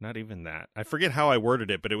that. I forget how I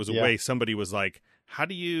worded it, but it was a way somebody was like, how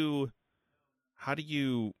do you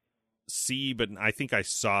see, but I think I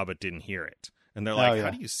saw but didn't hear it. And they're like,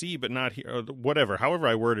 how do you see but not hear, or whatever. However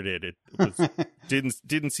I worded it, it was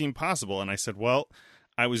didn't seem possible. And I said, well,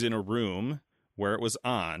 I was in a room where it was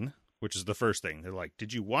on, which is the first thing. They're like,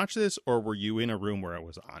 did you watch this, or were you in a room where it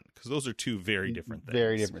was on? Because those are two very different things.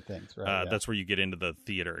 Very different things, right? That's where you get into the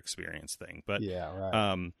theater experience thing. But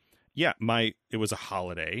right. It was a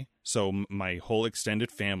holiday, so my whole extended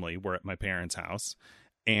family were at my parents' house,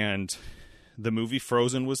 and the movie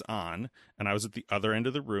Frozen was on, and I was at the other end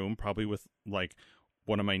of the room, probably with like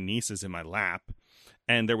one of my nieces in my lap,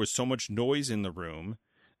 and there was so much noise in the room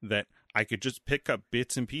that I could just pick up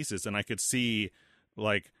bits and pieces, and I could see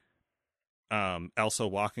like Elsa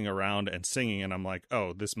walking around and singing, and I'm like,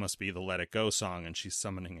 oh, this must be the Let It Go song, and she's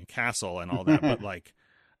summoning a castle and all that. But like,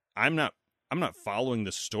 I'm not following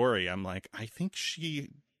the story. I'm like, I think she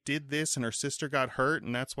did this and her sister got hurt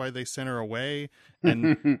and that's why they sent her away.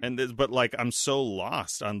 And but like, I'm so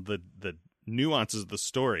lost on the nuances of the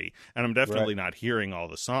story, and I'm definitely not hearing all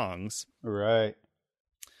the songs. Right.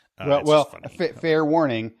 Fair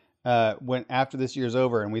warning. When after this year's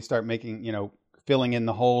over and we start making, filling in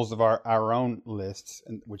the holes of our own lists,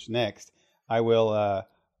 and which next I will,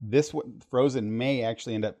 Frozen may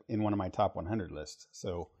actually end up in one of my top 100 lists.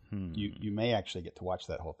 So you may actually get to watch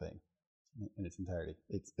that whole thing in its entirety.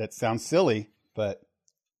 That sounds silly, but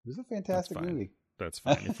it was a fantastic movie. That's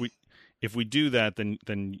fine. If we do that,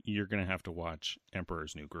 then you're gonna have to watch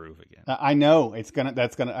Emperor's New Groove again. I know I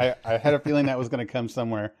had a feeling that was gonna come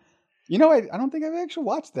somewhere. I don't think I've actually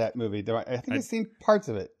watched that movie. Though I think I've seen parts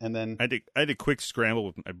of it, and then I had a quick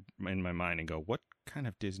scramble in my mind and go, what kind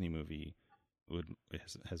of Disney movie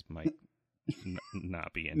has Mike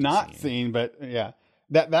not be into not seen? But yeah,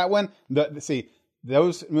 that one.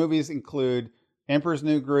 Those movies include Emperor's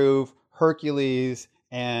New Groove, Hercules,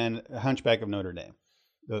 and Hunchback of Notre Dame.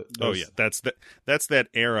 That's that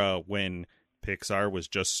era when Pixar was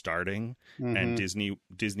just starting and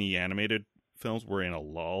Disney animated films were in a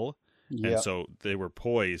lull. Yep. And so they were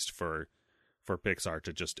poised for Pixar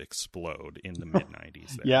to just explode in the mid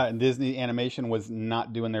 90s. Yeah, and Disney animation was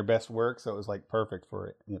not doing their best work, so it was like perfect for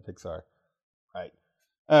it. Pixar. Right.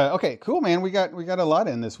 Okay, cool, man. We got a lot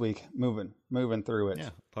in this week. Moving through it.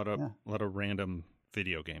 Yeah, a lot of random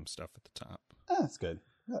video game stuff at the top. That's good.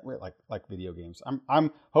 We like video games.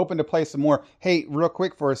 I'm hoping to play some more. Hey, real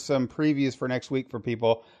quick for some previews for next week for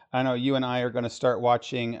people. I know you and I are going to start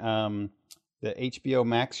watching the HBO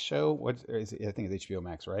Max show. What is it? I think it's HBO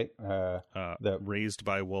Max, right? The Raised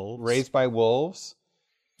by Wolves. Raised by Wolves.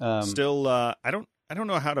 Still, I don't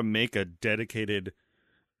know how to make a dedicated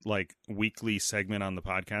like weekly segment on the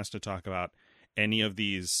podcast to talk about any of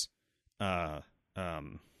these. I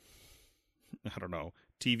don't know,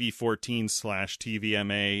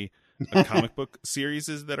 TV14/TVMA comic book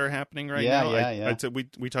series that are happening right now. Yeah.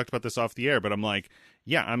 We talked about this off the air, but I'm like,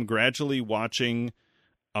 I'm gradually watching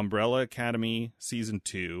Umbrella Academy season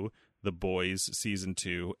 2, The Boys season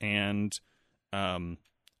 2, and Doom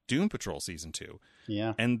Patrol season 2.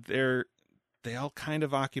 Yeah, and they all kind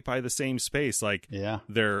of occupy the same space. Like,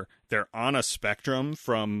 they're on a spectrum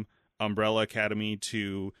from Umbrella Academy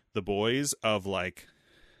to The Boys of like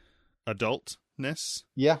adultness.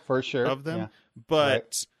 Yeah, for sure. Of them,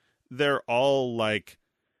 but they're all like,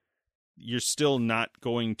 you're still not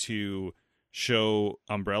going to show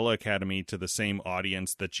Umbrella Academy to the same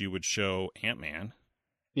audience that you would show Ant-Man.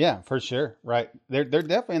 Yeah, for sure. Right. They're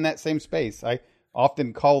definitely in that same space. I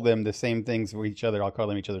often call them the same things with each other. I'll call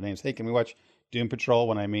them each other names. Hey, can we watch Doom Patrol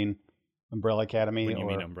when I mean Umbrella Academy? When you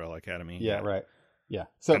mean Umbrella Academy. Yeah, right. Yeah.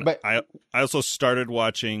 So, but I also started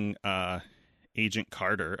watching Agent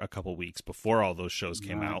Carter a couple weeks before all those shows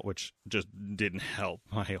came out, which just didn't help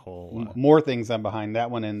my whole. More things I'm behind that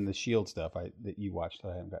one and the S.H.I.E.L.D. stuff that you watched.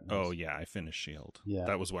 I haven't gotten. Oh yeah, I finished S.H.I.E.L.D. Yeah,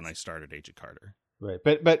 that was when I started Agent Carter. Right,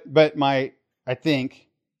 but I think,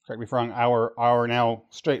 correct me if I'm wrong, our now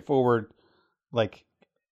straightforward, like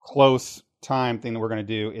close time thing that we're going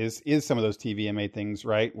to do is some of those TVMA things,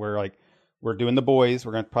 right? Where like we're doing The Boys.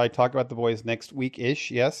 We're going to probably talk about The Boys next week ish.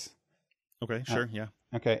 Yes. Okay. Sure. Yeah.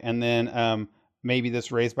 Okay, and then maybe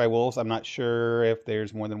this Raised by Wolves. I'm not sure if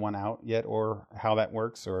there's more than one out yet, or how that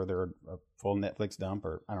works, or they're a full Netflix dump,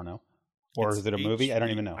 or I don't know, or is it a movie? I don't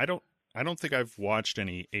even know. I don't think I've watched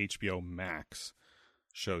any HBO Max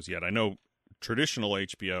shows yet. I know traditional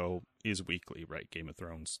HBO is weekly, right? Game of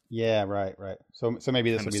Thrones. Yeah, right. So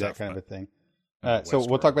maybe this will be that kind of a thing. So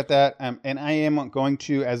we'll talk about that. And I am going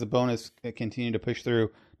to, as a bonus, continue to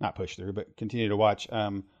continue to watch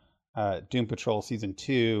Doom Patrol Season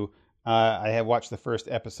 2. I have watched the first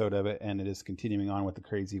episode of it, and it is continuing on with the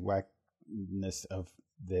crazy whackness of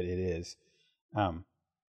that it is.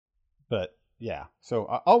 But yeah,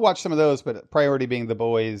 so I'll watch some of those, but priority being The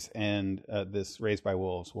Boys and this Raised by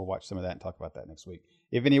Wolves. We'll watch some of that and talk about that next week.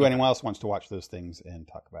 If anyone else wants to watch those things and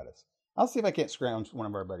talk about it, I'll see if I can't scrounge one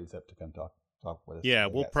of our buddies up to come talk with us. Yeah,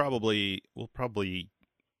 we'll probably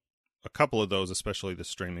a couple of those, especially the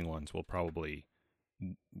streaming ones, we'll probably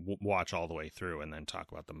watch all the way through and then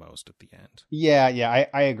talk about the most at the end. Yeah,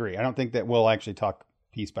 I agree. I don't think that we'll actually talk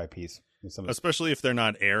piece by piece. Especially if they're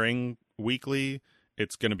not airing weekly,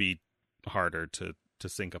 it's going to be harder to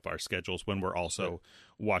sync up our schedules when we're also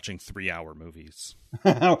watching 3-hour movies.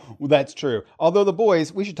 Well, that's true. Although The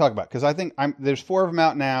Boys, we should talk about, because I think there's 4 of them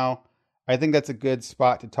out now. I think that's a good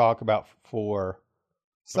spot to talk about for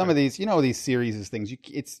some of these, these series things.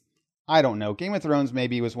 I don't know. Game of Thrones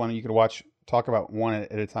maybe was one you could talk about one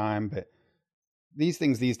at a time, but these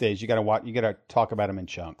things these days, you got to talk about them in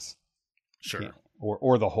chunks. Sure.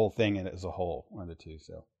 Or the whole thing as a whole, one of the two.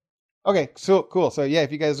 So, okay, so cool. So yeah,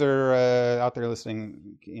 if you guys are out there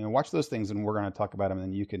listening, watch those things, and we're going to talk about them, and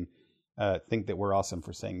then you can think that we're awesome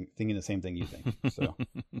for thinking the same thing you think. So.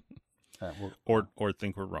 Or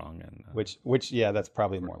think we're wrong, and which yeah, that's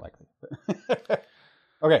probably more likely.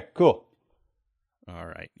 Okay, cool. All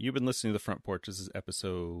right, you've been listening to The Front Porch. This is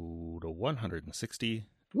episode 160.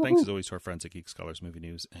 Woo-hoo. Thanks as always to our friends at Geek Scholars Movie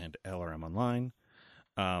News and LRM Online.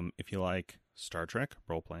 If you like Star Trek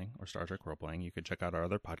role-playing or Star Trek role-playing, you can check out our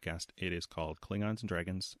other podcast. It is called Klingons and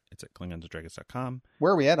Dragons. It's at klingonsanddragons.com.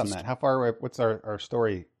 Where are we at on that? How far away? What's our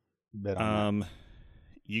story bit on that?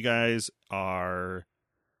 You guys are...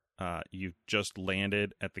 you've just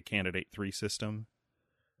landed at the Candidate 3 system.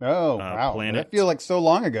 Oh, wow. Planet. That feels like so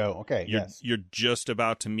long ago. Okay, You're just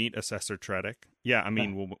about to meet Assessor Tredick. Yeah, I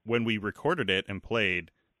mean, when we recorded it and played,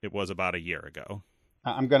 it was about a year ago.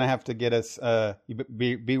 I'm going to have to get us...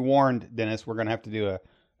 be warned, Dennis. We're going to have to do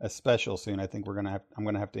a special soon. I think I'm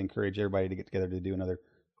going to have to encourage everybody to get together to do another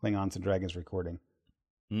Klingons and Dragons recording.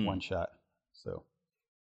 One shot. So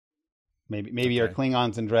maybe our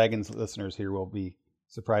Klingons and Dragons listeners here will be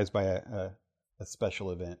surprised by a special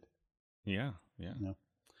event. Yeah.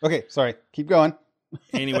 Okay, sorry. Keep going.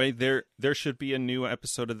 Anyway, there should be a new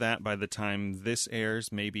episode of that by the time this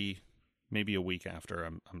airs. Maybe a week after.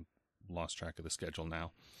 I'm lost track of the schedule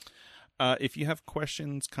now. If you have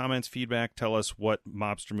questions, comments, feedback, tell us what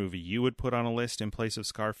mobster movie you would put on a list in place of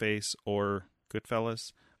Scarface or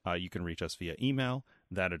Goodfellas. You can reach us via email.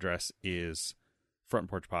 That address is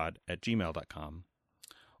frontporchpod@gmail.com.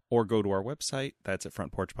 Or go to our website. That's at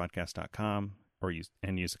frontporchpodcast.com. Or use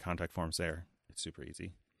the contact forms there. It's super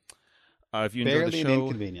easy. If you enjoy the show,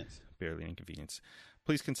 barely an inconvenience.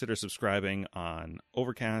 Please consider subscribing on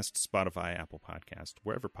Overcast, Spotify, Apple Podcast,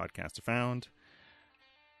 wherever podcasts are found.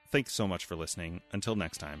 Thanks so much for listening. Until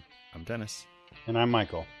next time, I'm Dennis. And I'm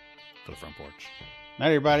Michael. For The Front Porch. Night,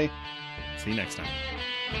 everybody. See you next time.